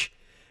heritage.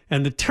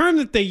 And the term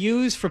that they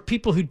use for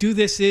people who do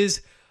this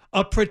is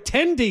a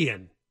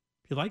pretendian.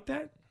 You like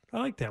that? I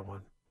like that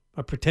one.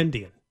 A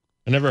pretendian.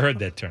 I never heard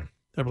that term.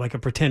 Like a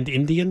pretend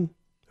Indian?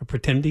 A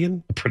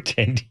pretendian? A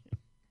pretendian.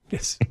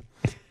 Yes.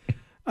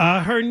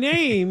 Her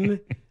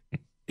name...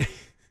 I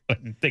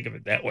didn't think of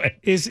it that way.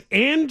 ...is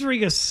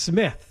Andrea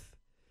Smith.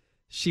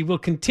 She will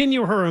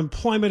continue her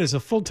employment as a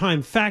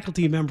full-time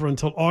faculty member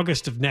until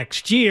August of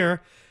next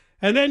year,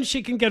 and then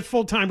she can get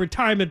full-time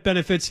retirement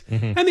benefits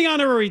and the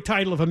honorary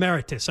title of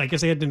emeritus. I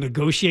guess they had to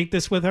negotiate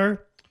this with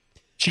her.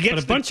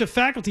 But a bunch of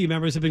faculty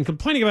members have been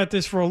complaining about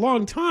this for a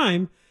long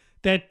time,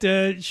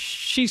 that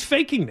she's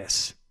faking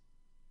this.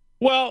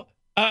 Well,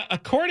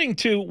 according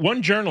to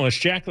one journalist,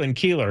 Jacqueline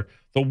Keeler,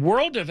 the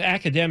world of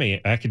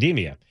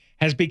academia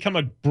has become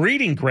a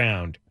breeding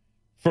ground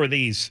for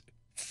these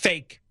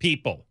fake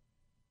people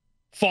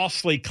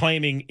falsely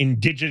claiming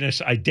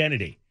indigenous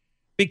identity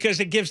because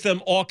it gives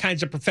them all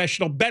kinds of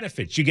professional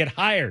benefits. You get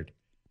hired.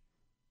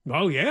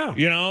 Oh, yeah.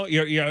 You know,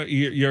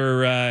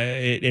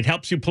 it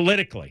helps you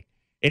politically.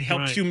 It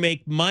helps you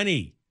make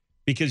money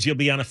because you'll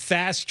be on a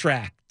fast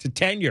track to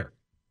tenure.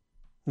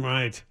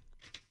 Right.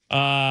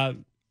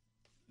 And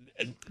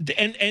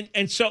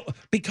so,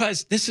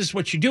 because this is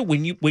what you do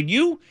when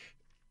you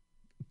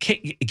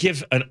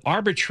give an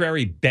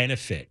arbitrary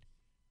benefit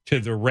to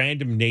the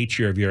random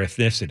nature of your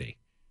ethnicity.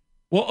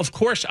 Well, of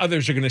course,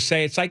 others are going to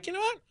say, it's like, you know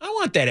what? I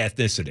want that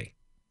ethnicity.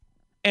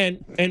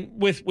 And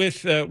with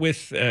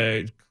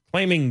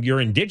claiming you're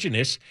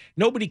indigenous,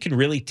 nobody can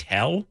really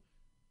tell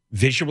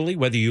visually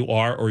whether you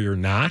are or you're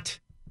not.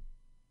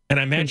 And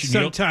I imagine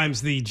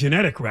sometimes the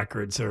genetic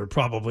records are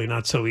probably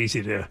not so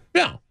easy to.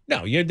 No,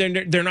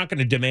 they're not going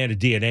to demand a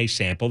DNA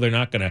sample. They're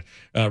not going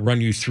to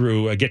run you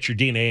through, get your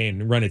DNA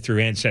and run it through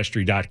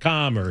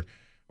Ancestry.com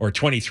or or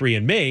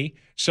 23andMe.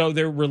 So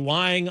they're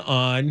relying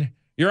on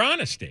your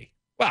honesty.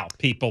 Well,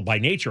 people by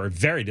nature are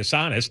very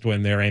dishonest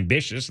when they're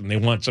ambitious and they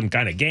want some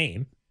kind of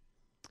gain.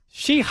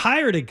 She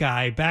hired a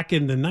guy back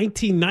in the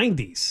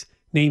 1990s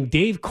named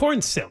Dave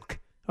Cornsilk,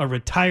 a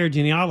retired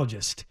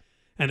genealogist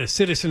and a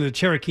citizen of the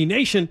Cherokee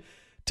Nation,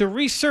 to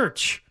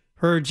research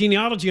her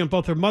genealogy on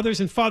both her mother's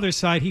and father's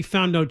side. He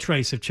found no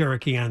trace of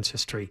Cherokee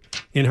ancestry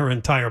in her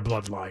entire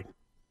bloodline.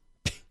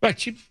 But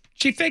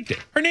she faked it.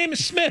 Her name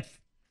is Smith.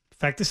 In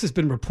fact, this has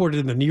been reported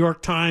in the New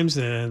York Times,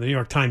 and the New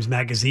York Times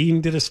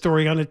Magazine did a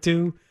story on it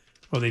too.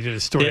 Well, they did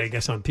a story, I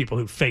guess, on people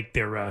who faked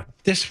their...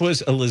 This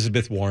was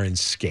Elizabeth Warren's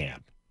scam.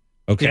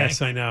 Okay.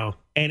 Yes, I know.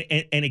 And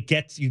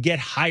you get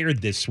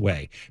hired this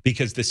way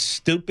because the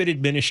stupid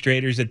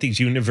administrators at these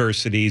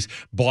universities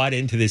bought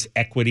into this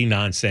equity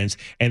nonsense,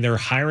 and they're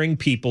hiring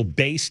people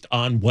based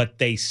on what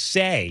they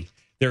say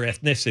their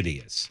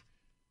ethnicity is.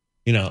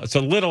 You know, it's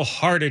a little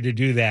harder to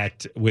do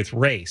that with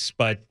race,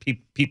 but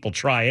people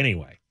try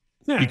anyway.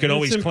 Yeah, you can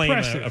always claim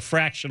impressive. a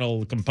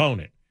fractional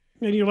component.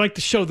 And you like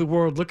to show the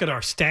world, look at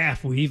our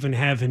staff. We even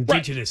have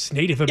indigenous,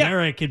 Native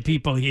American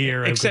people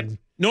here. Except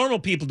normal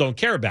people don't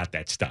care about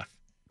that stuff.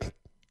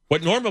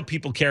 What normal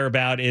people care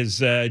about is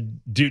do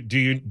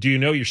you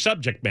know your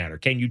subject matter?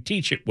 Can you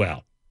teach it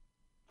well?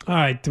 All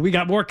right, we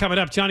got more coming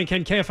up. Johnny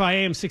Ken, KFI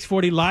AM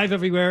 640, live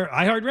everywhere.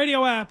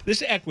 iHeartRadio app.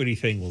 This equity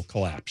thing will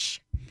collapse.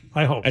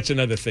 I hope. That's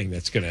another thing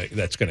that's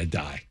gonna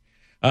die.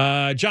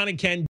 John and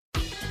Ken.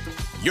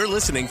 You're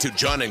listening to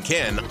John and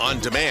Ken on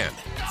demand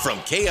from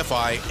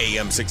KFI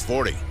AM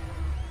 640.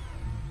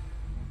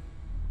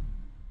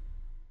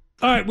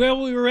 All right,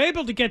 well, we were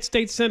able to get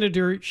State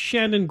Senator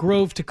Shannon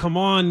Grove to come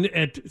on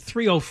at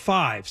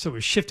 3:05, so we're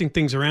shifting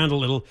things around a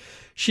little.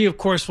 She, of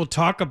course, will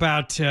talk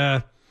about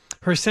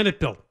her Senate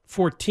Bill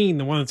 14,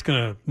 the one that's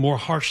going to more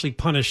harshly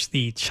punish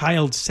the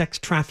child sex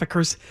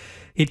traffickers.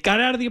 It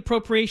got out of the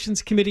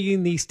Appropriations Committee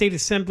in the State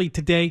Assembly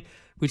today,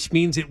 which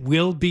means it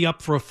will be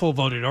up for a full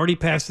vote. It already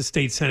passed the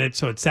State Senate,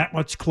 so it's that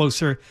much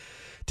closer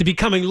to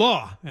becoming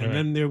law. And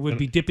then there would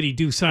be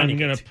dippity-doo signing. I'm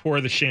going to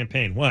pour the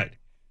champagne. What?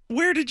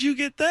 Where did you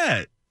get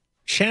that?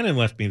 Shannon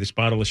left me this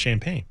bottle of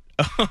champagne.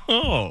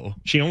 Oh.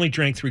 She only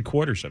drank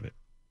 3/4 of it.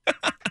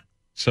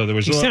 So there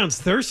was He sounds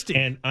thirsty.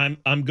 And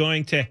I'm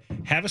going to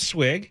have a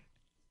swig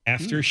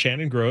after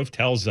Shannon Grove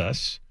tells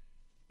us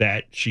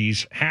that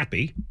she's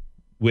happy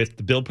with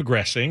the bill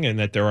progressing and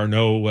that there are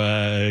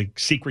no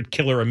secret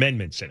killer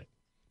amendments in it.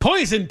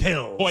 Poison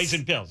pills.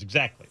 Poison pills,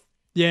 exactly.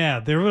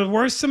 Yeah, there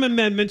were some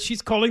amendments.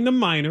 She's calling them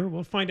minor.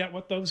 We'll find out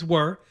what those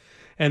were.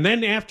 And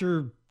then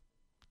after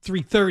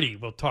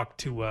 3:30, we'll talk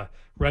to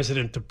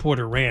resident of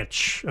Porter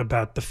Ranch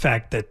about the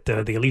fact that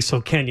the Aliso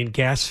Canyon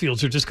gas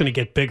fields are just going to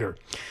get bigger.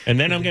 And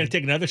then I'm going to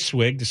take another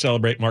swig to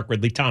celebrate Mark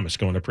Ridley Thomas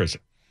going to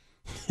prison.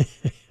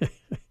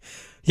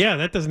 Yeah,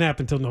 that doesn't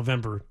happen until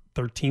November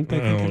 13th, I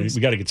think it is.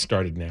 We got to get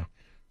started now.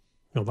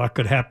 A lot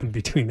could happen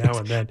between now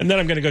and then. And then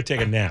I'm going to go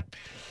take a nap.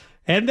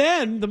 And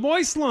then the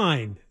Moist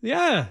line.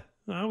 Yeah,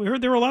 we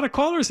heard there were a lot of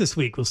callers this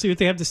week. We'll see what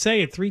they have to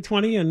say at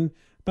 3:20 and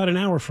about an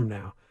hour from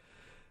now.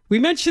 We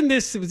mentioned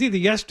this, it was either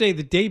yesterday or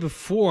the day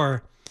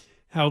before,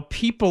 how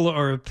people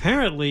are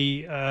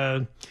apparently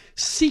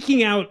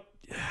seeking out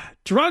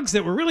drugs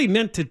that were really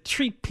meant to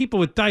treat people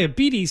with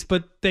diabetes,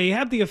 but they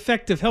have the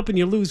effect of helping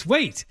you lose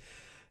weight.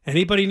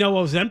 Anybody know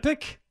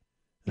Ozempic?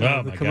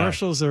 The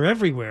commercials are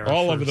everywhere.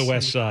 All over the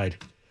West Side.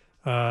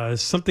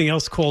 Something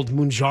else called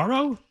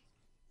Mounjaro.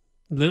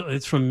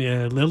 It's from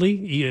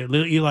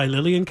Eli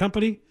Lilly and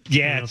Company.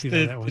 Yeah,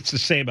 it's the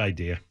same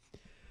idea.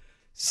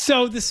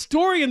 So the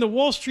story in the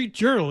Wall Street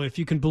Journal, if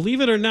you can believe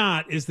it or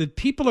not, is that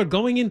people are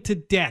going into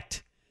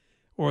debt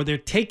or they're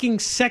taking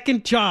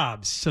second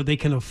jobs so they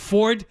can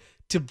afford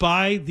to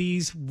buy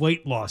these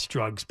weight loss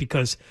drugs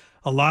because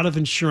a lot of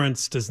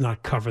insurance does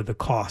not cover the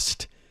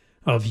cost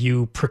of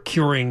you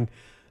procuring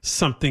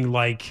something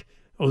like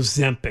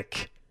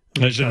Ozempic.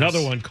 There's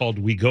another one called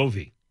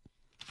Wegovy.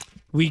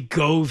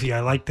 Wegovy,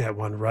 I like that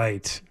one,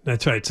 right.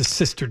 That's right. It's a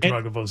sister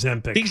drug of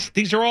Ozempic.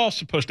 These are all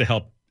supposed to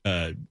help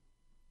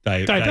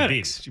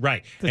diabetes.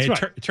 Right. That's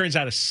and right. It turns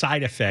out a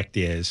side effect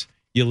is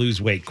you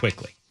lose weight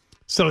quickly.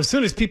 So as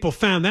soon as people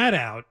found that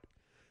out,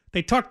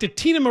 they talked to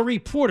Tina Marie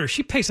Porter.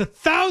 She pays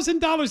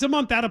 $1,000 a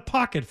month out of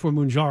pocket for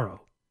Mounjaro.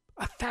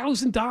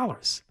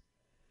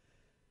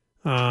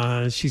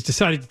 $1,000. She's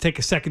decided to take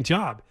a second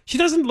job. She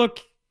doesn't look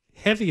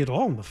heavy at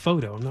all in the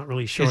photo. I'm not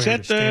really sure.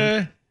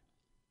 Is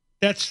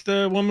that's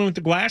the woman with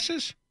the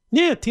glasses?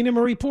 Yeah, Tina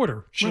Marie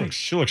Porter. She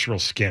looks real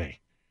skinny.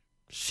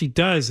 She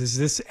does. Is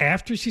this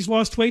after she's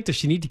lost weight? Does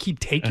she need to keep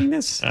taking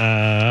this?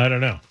 I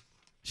don't know.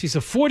 She's a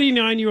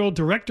 49-year-old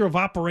director of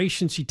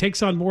operations. She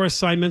takes on more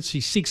assignments.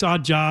 She seeks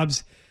odd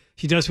jobs.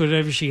 She does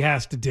whatever she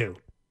has to do.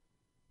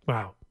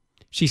 Wow.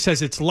 She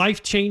says it's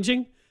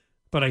life-changing,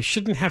 but I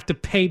shouldn't have to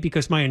pay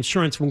because my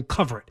insurance won't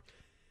cover it.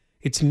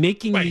 It's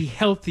making me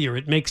healthier.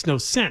 It makes no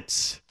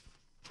sense.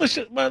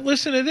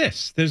 Listen to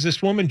this. There's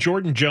this woman,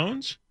 Jordan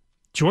Jones.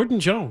 Jordan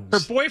Jones. Her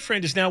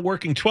boyfriend is now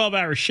working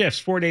 12-hour shifts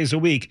 4 days a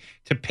week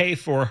to pay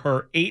for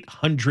her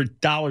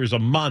 $800 a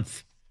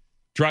month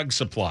drug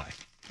supply.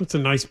 That's a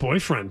nice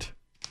boyfriend.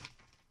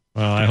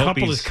 Well, the I hope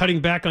couple is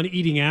cutting back on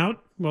eating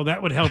out. Well,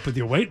 that would help with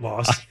your weight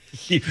loss.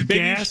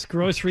 Gas,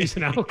 groceries,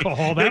 and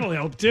alcohol, that'll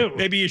help too.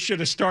 Maybe you should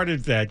have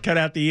started that. Cut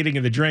out the eating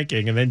and the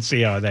drinking and then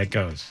see how that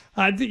goes.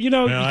 You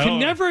can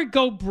never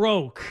go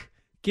broke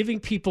giving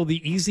people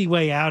the easy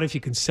way out if you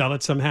can sell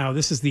it somehow.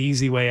 This is the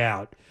easy way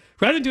out.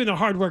 Rather than doing the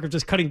hard work of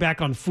just cutting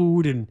back on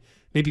food and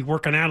maybe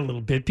working out a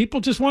little bit,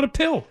 people just want a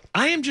pill.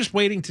 I am just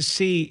waiting to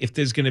see if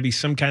there's going to be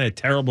some kind of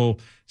terrible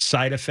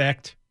side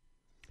effect.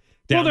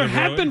 Well, there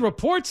have been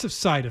reports of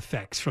side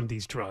effects from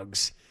these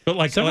drugs.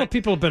 But several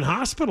people have been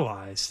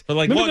hospitalized. But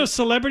remember those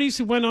celebrities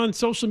who went on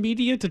social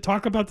media to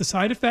talk about the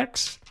side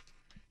effects?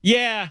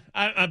 Yeah,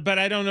 but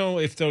I don't know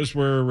if those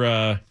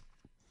were,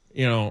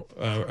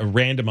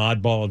 random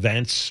oddball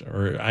events,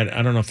 or I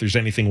don't know if there's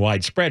anything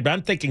widespread. But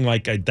I'm thinking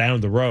like down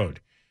the road,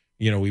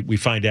 we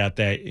find out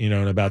that in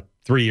about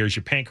 3 years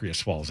your pancreas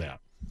falls out.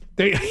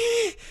 All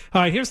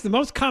right, here's the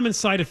most common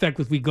side effect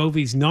with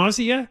Wegovy's: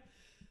 nausea,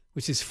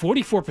 which is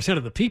 44%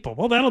 of the people.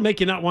 Well, that'll make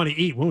you not want to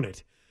eat, won't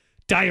it?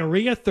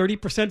 Diarrhea,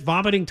 30%.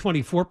 Vomiting,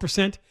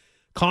 24%.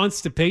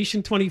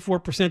 Constipation,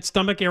 24%.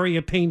 Stomach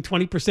area pain,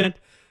 20%.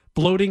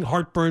 Bloating,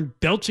 heartburn,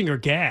 belching, or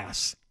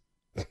gas.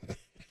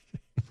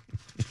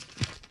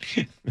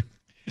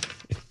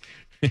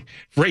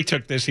 If Ray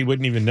took this, he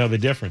wouldn't even know the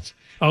difference.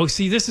 Oh,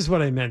 see, this is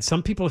what I meant.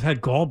 Some people have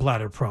had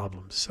gallbladder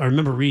problems. I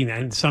remember reading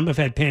that. And some have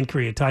had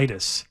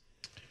pancreatitis.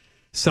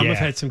 Some have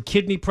had some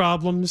kidney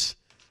problems.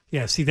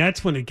 Yeah, see,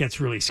 that's when it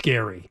gets really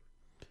scary.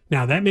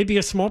 Now, that may be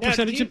a small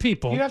percentage of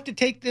people. Do you have to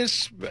take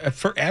this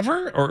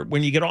forever? Or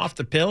when you get off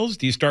the pills,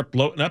 do you start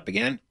bloating up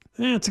again?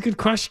 Yeah, it's a good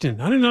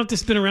question. I don't know if this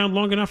has been around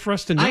long enough for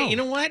us to know. You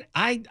know what?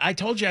 I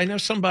told you, I know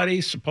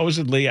somebody,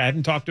 supposedly, I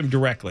haven't talked to him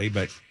directly,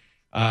 but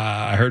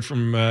I heard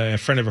from a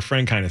friend of a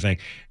friend kind of thing.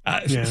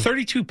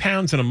 32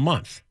 pounds in a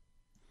month.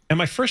 And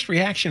my first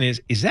reaction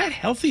is that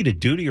healthy to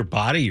do to your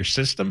body, your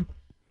system?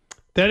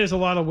 That is a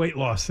lot of weight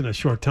loss in a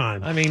short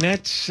time. I mean,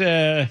 that's...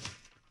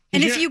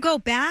 And if you go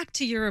back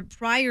to your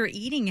prior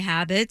eating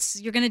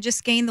habits, you're going to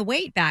just gain the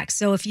weight back.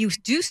 So if you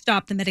do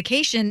stop the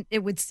medication,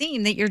 it would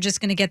seem that you're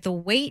just going to get the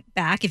weight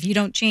back if you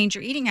don't change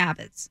your eating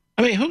habits.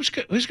 I mean, who's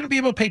going to be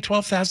able to pay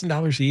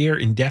 $12,000 a year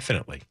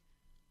indefinitely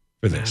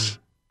for this?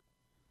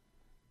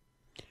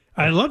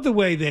 I love the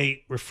way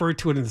they refer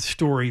to it in the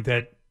story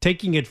that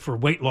taking it for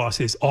weight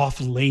loss is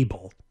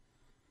off-label.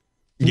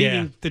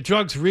 Meaning the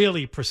drug's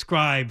really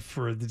prescribed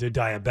for the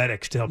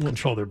diabetics to help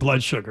control their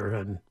blood sugar.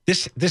 And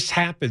this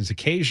happens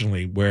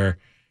occasionally where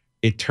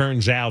it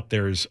turns out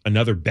there's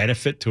another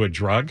benefit to a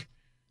drug.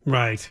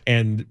 Right.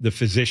 And the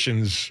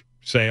physicians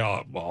say,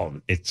 oh, well,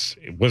 it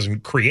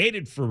wasn't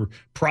created for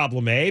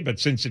problem A, but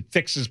since it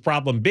fixes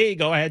problem B,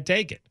 go ahead,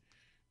 take it.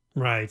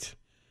 Right.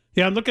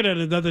 Yeah, I'm looking at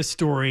another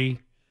story,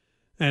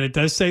 and it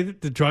does say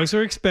that the drugs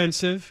are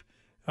expensive.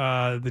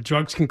 The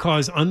drugs can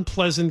cause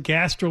unpleasant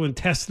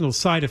gastrointestinal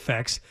side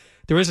effects.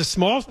 There is a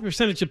small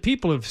percentage of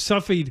people who have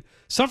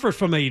suffered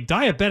from a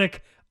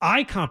diabetic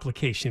eye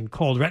complication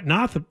called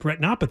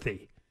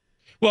retinopathy.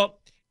 Well,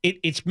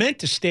 it's meant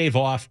to stave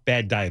off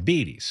bad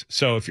diabetes.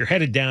 So if you're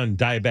headed down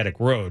diabetic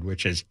road,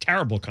 which has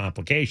terrible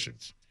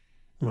complications,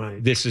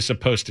 right, this is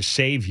supposed to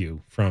save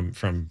you from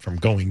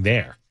going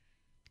there.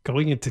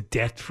 Going into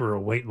debt for a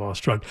weight loss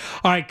drug.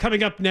 All right,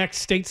 coming up next,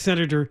 State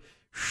Senator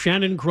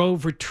Shannon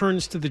Grove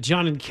returns to the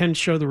John and Ken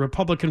Show. The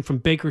Republican from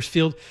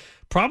Bakersfield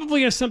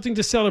probably has something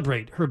to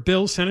celebrate. Her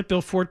bill, Senate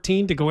Bill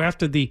 14, to go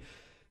after the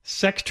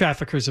sex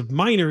traffickers of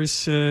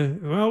minors,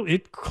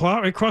 it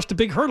crossed a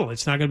big hurdle.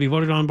 It's not going to be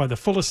voted on by the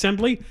full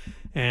assembly.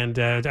 And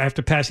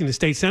after passing the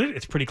state Senate,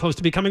 it's pretty close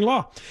to becoming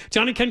law.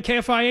 John and Ken,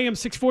 KFI AM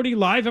 640,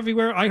 live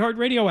everywhere,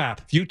 iHeartRadio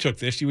app. If you took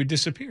this, you would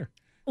disappear.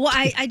 Well,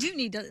 I do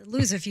need to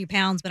lose a few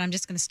pounds, but I'm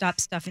just going to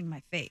stop stuffing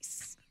my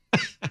face.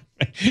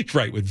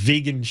 Right, with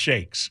vegan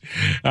shakes.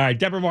 All right,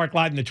 Deborah Mark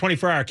live in the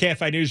 24-hour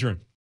KFI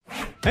newsroom.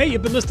 Hey,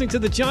 you've been listening to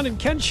the John and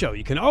Ken Show.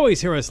 You can always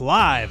hear us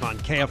live on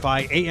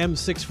KFI AM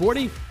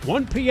 640,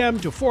 1 p.m.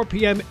 to 4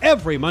 p.m.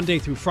 every Monday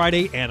through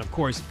Friday, and of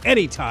course,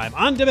 anytime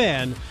on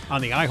demand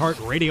on the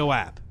iHeartRadio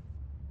app.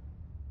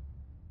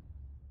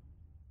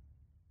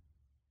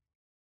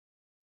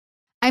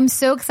 I'm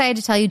so excited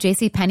to tell you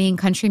JCPenney and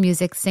country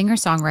music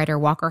singer-songwriter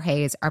Walker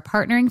Hayes are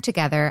partnering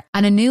together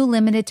on a new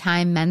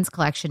limited-time men's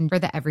collection for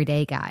the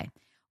everyday guy.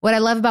 What I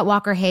love about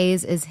Walker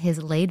Hayes is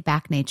his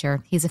laid-back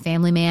nature. He's a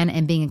family man,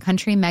 and being a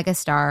country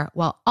megastar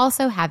while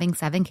also having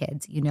 7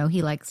 kids, you know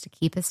he likes to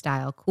keep his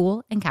style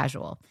cool and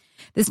casual.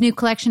 This new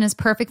collection is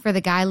perfect for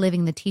the guy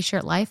living the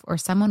t-shirt life or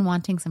someone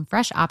wanting some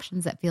fresh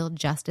options that feel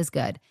just as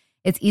good.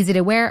 It's easy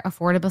to wear,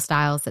 affordable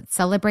styles that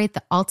celebrate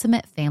the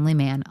ultimate family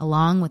man,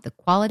 along with the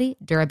quality,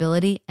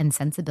 durability, and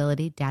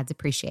sensibility dads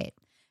appreciate.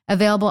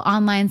 Available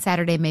online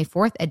Saturday, May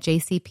 4th at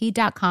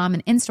jcp.com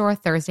and in-store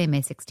Thursday,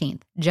 May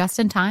 16th, just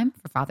in time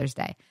for Father's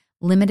Day.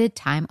 Limited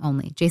time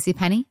only.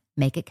 JCPenney,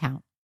 make it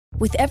count.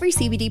 With every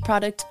CBD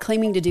product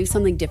claiming to do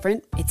something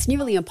different, it's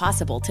nearly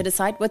impossible to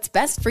decide what's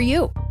best for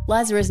you.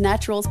 Lazarus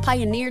Naturals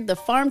pioneered the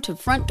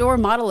farm-to-front-door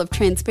model of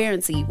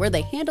transparency where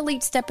they handle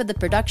each step of the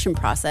production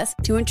process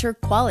to ensure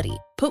quality,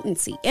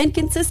 potency, and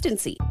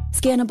consistency.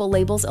 Scannable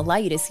labels allow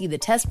you to see the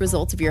test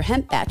results of your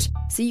hemp batch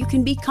so you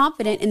can be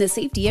confident in the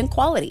safety and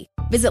quality.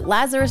 Visit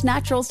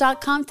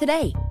LazarusNaturals.com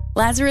today.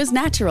 Lazarus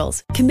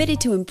Naturals,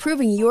 committed to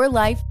improving your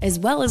life as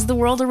well as the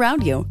world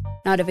around you.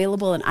 Not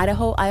available in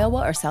Idaho,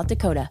 Iowa, or South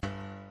Dakota.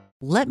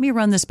 "Let me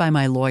run this by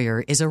my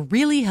lawyer" is a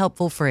really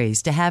helpful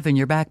phrase to have in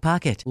your back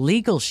pocket.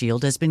 Legal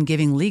Shield has been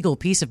giving legal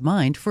peace of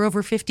mind for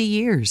over 50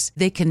 years.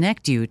 They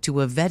connect you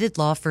to a vetted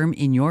law firm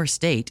in your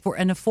state for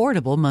an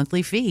affordable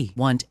monthly fee.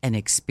 Want an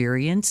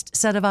experienced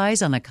set of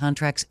eyes on a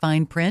contract's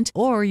fine print?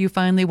 Or you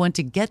finally want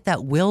to get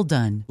that will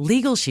done?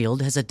 Legal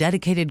Shield has a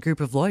dedicated group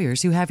of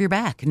lawyers who have your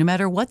back, no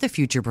matter what the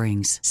future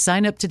brings.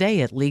 Sign up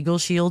today at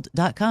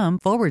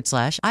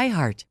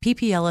LegalShield.com/iHeart.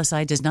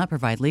 PPLSI does not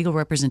provide legal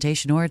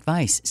representation or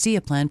advice. See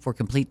a plan for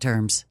complete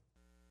terms.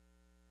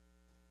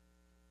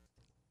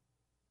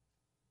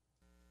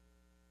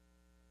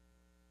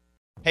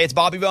 Hey, it's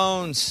Bobby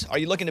Bones. Are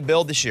you looking to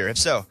build this year? If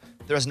so,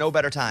 there is no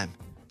better time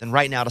than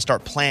right now to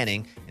start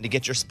planning and to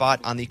get your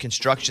spot on the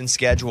construction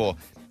schedule.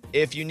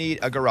 If you need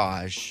a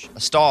garage, a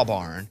stall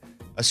barn,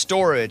 a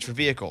storage for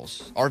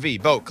vehicles, RV,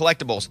 boat,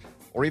 collectibles,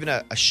 or even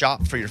a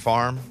shop for your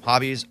farm,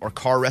 hobbies, or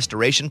car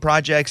restoration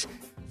projects,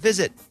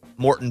 visit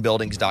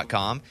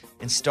MortonBuildings.com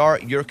and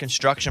start your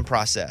construction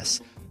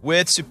process.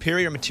 With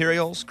superior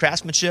materials,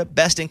 craftsmanship,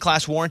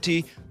 best-in-class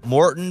warranty,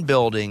 Morton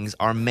Buildings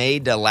are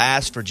made to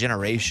last for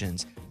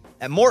generations.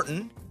 At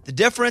Morton, the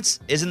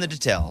difference is in the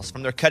details.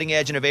 From their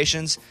cutting-edge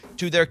innovations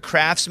to their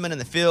craftsmen in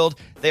the field,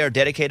 they are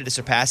dedicated to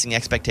surpassing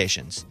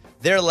expectations.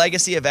 Their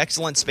legacy of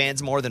excellence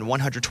spans more than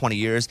 120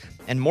 years,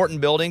 and Morton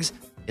Buildings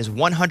is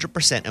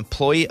 100%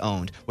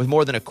 employee-owned with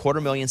more than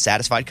 250,000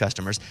 satisfied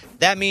customers.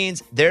 That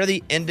means they're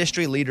the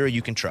industry leader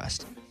you can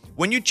trust.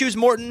 When you choose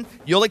Morton,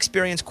 you'll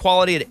experience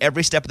quality at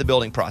every step of the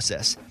building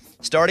process,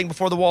 starting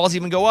before the walls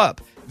even go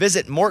up.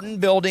 Visit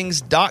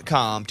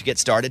MortonBuildings.com to get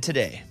started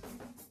today.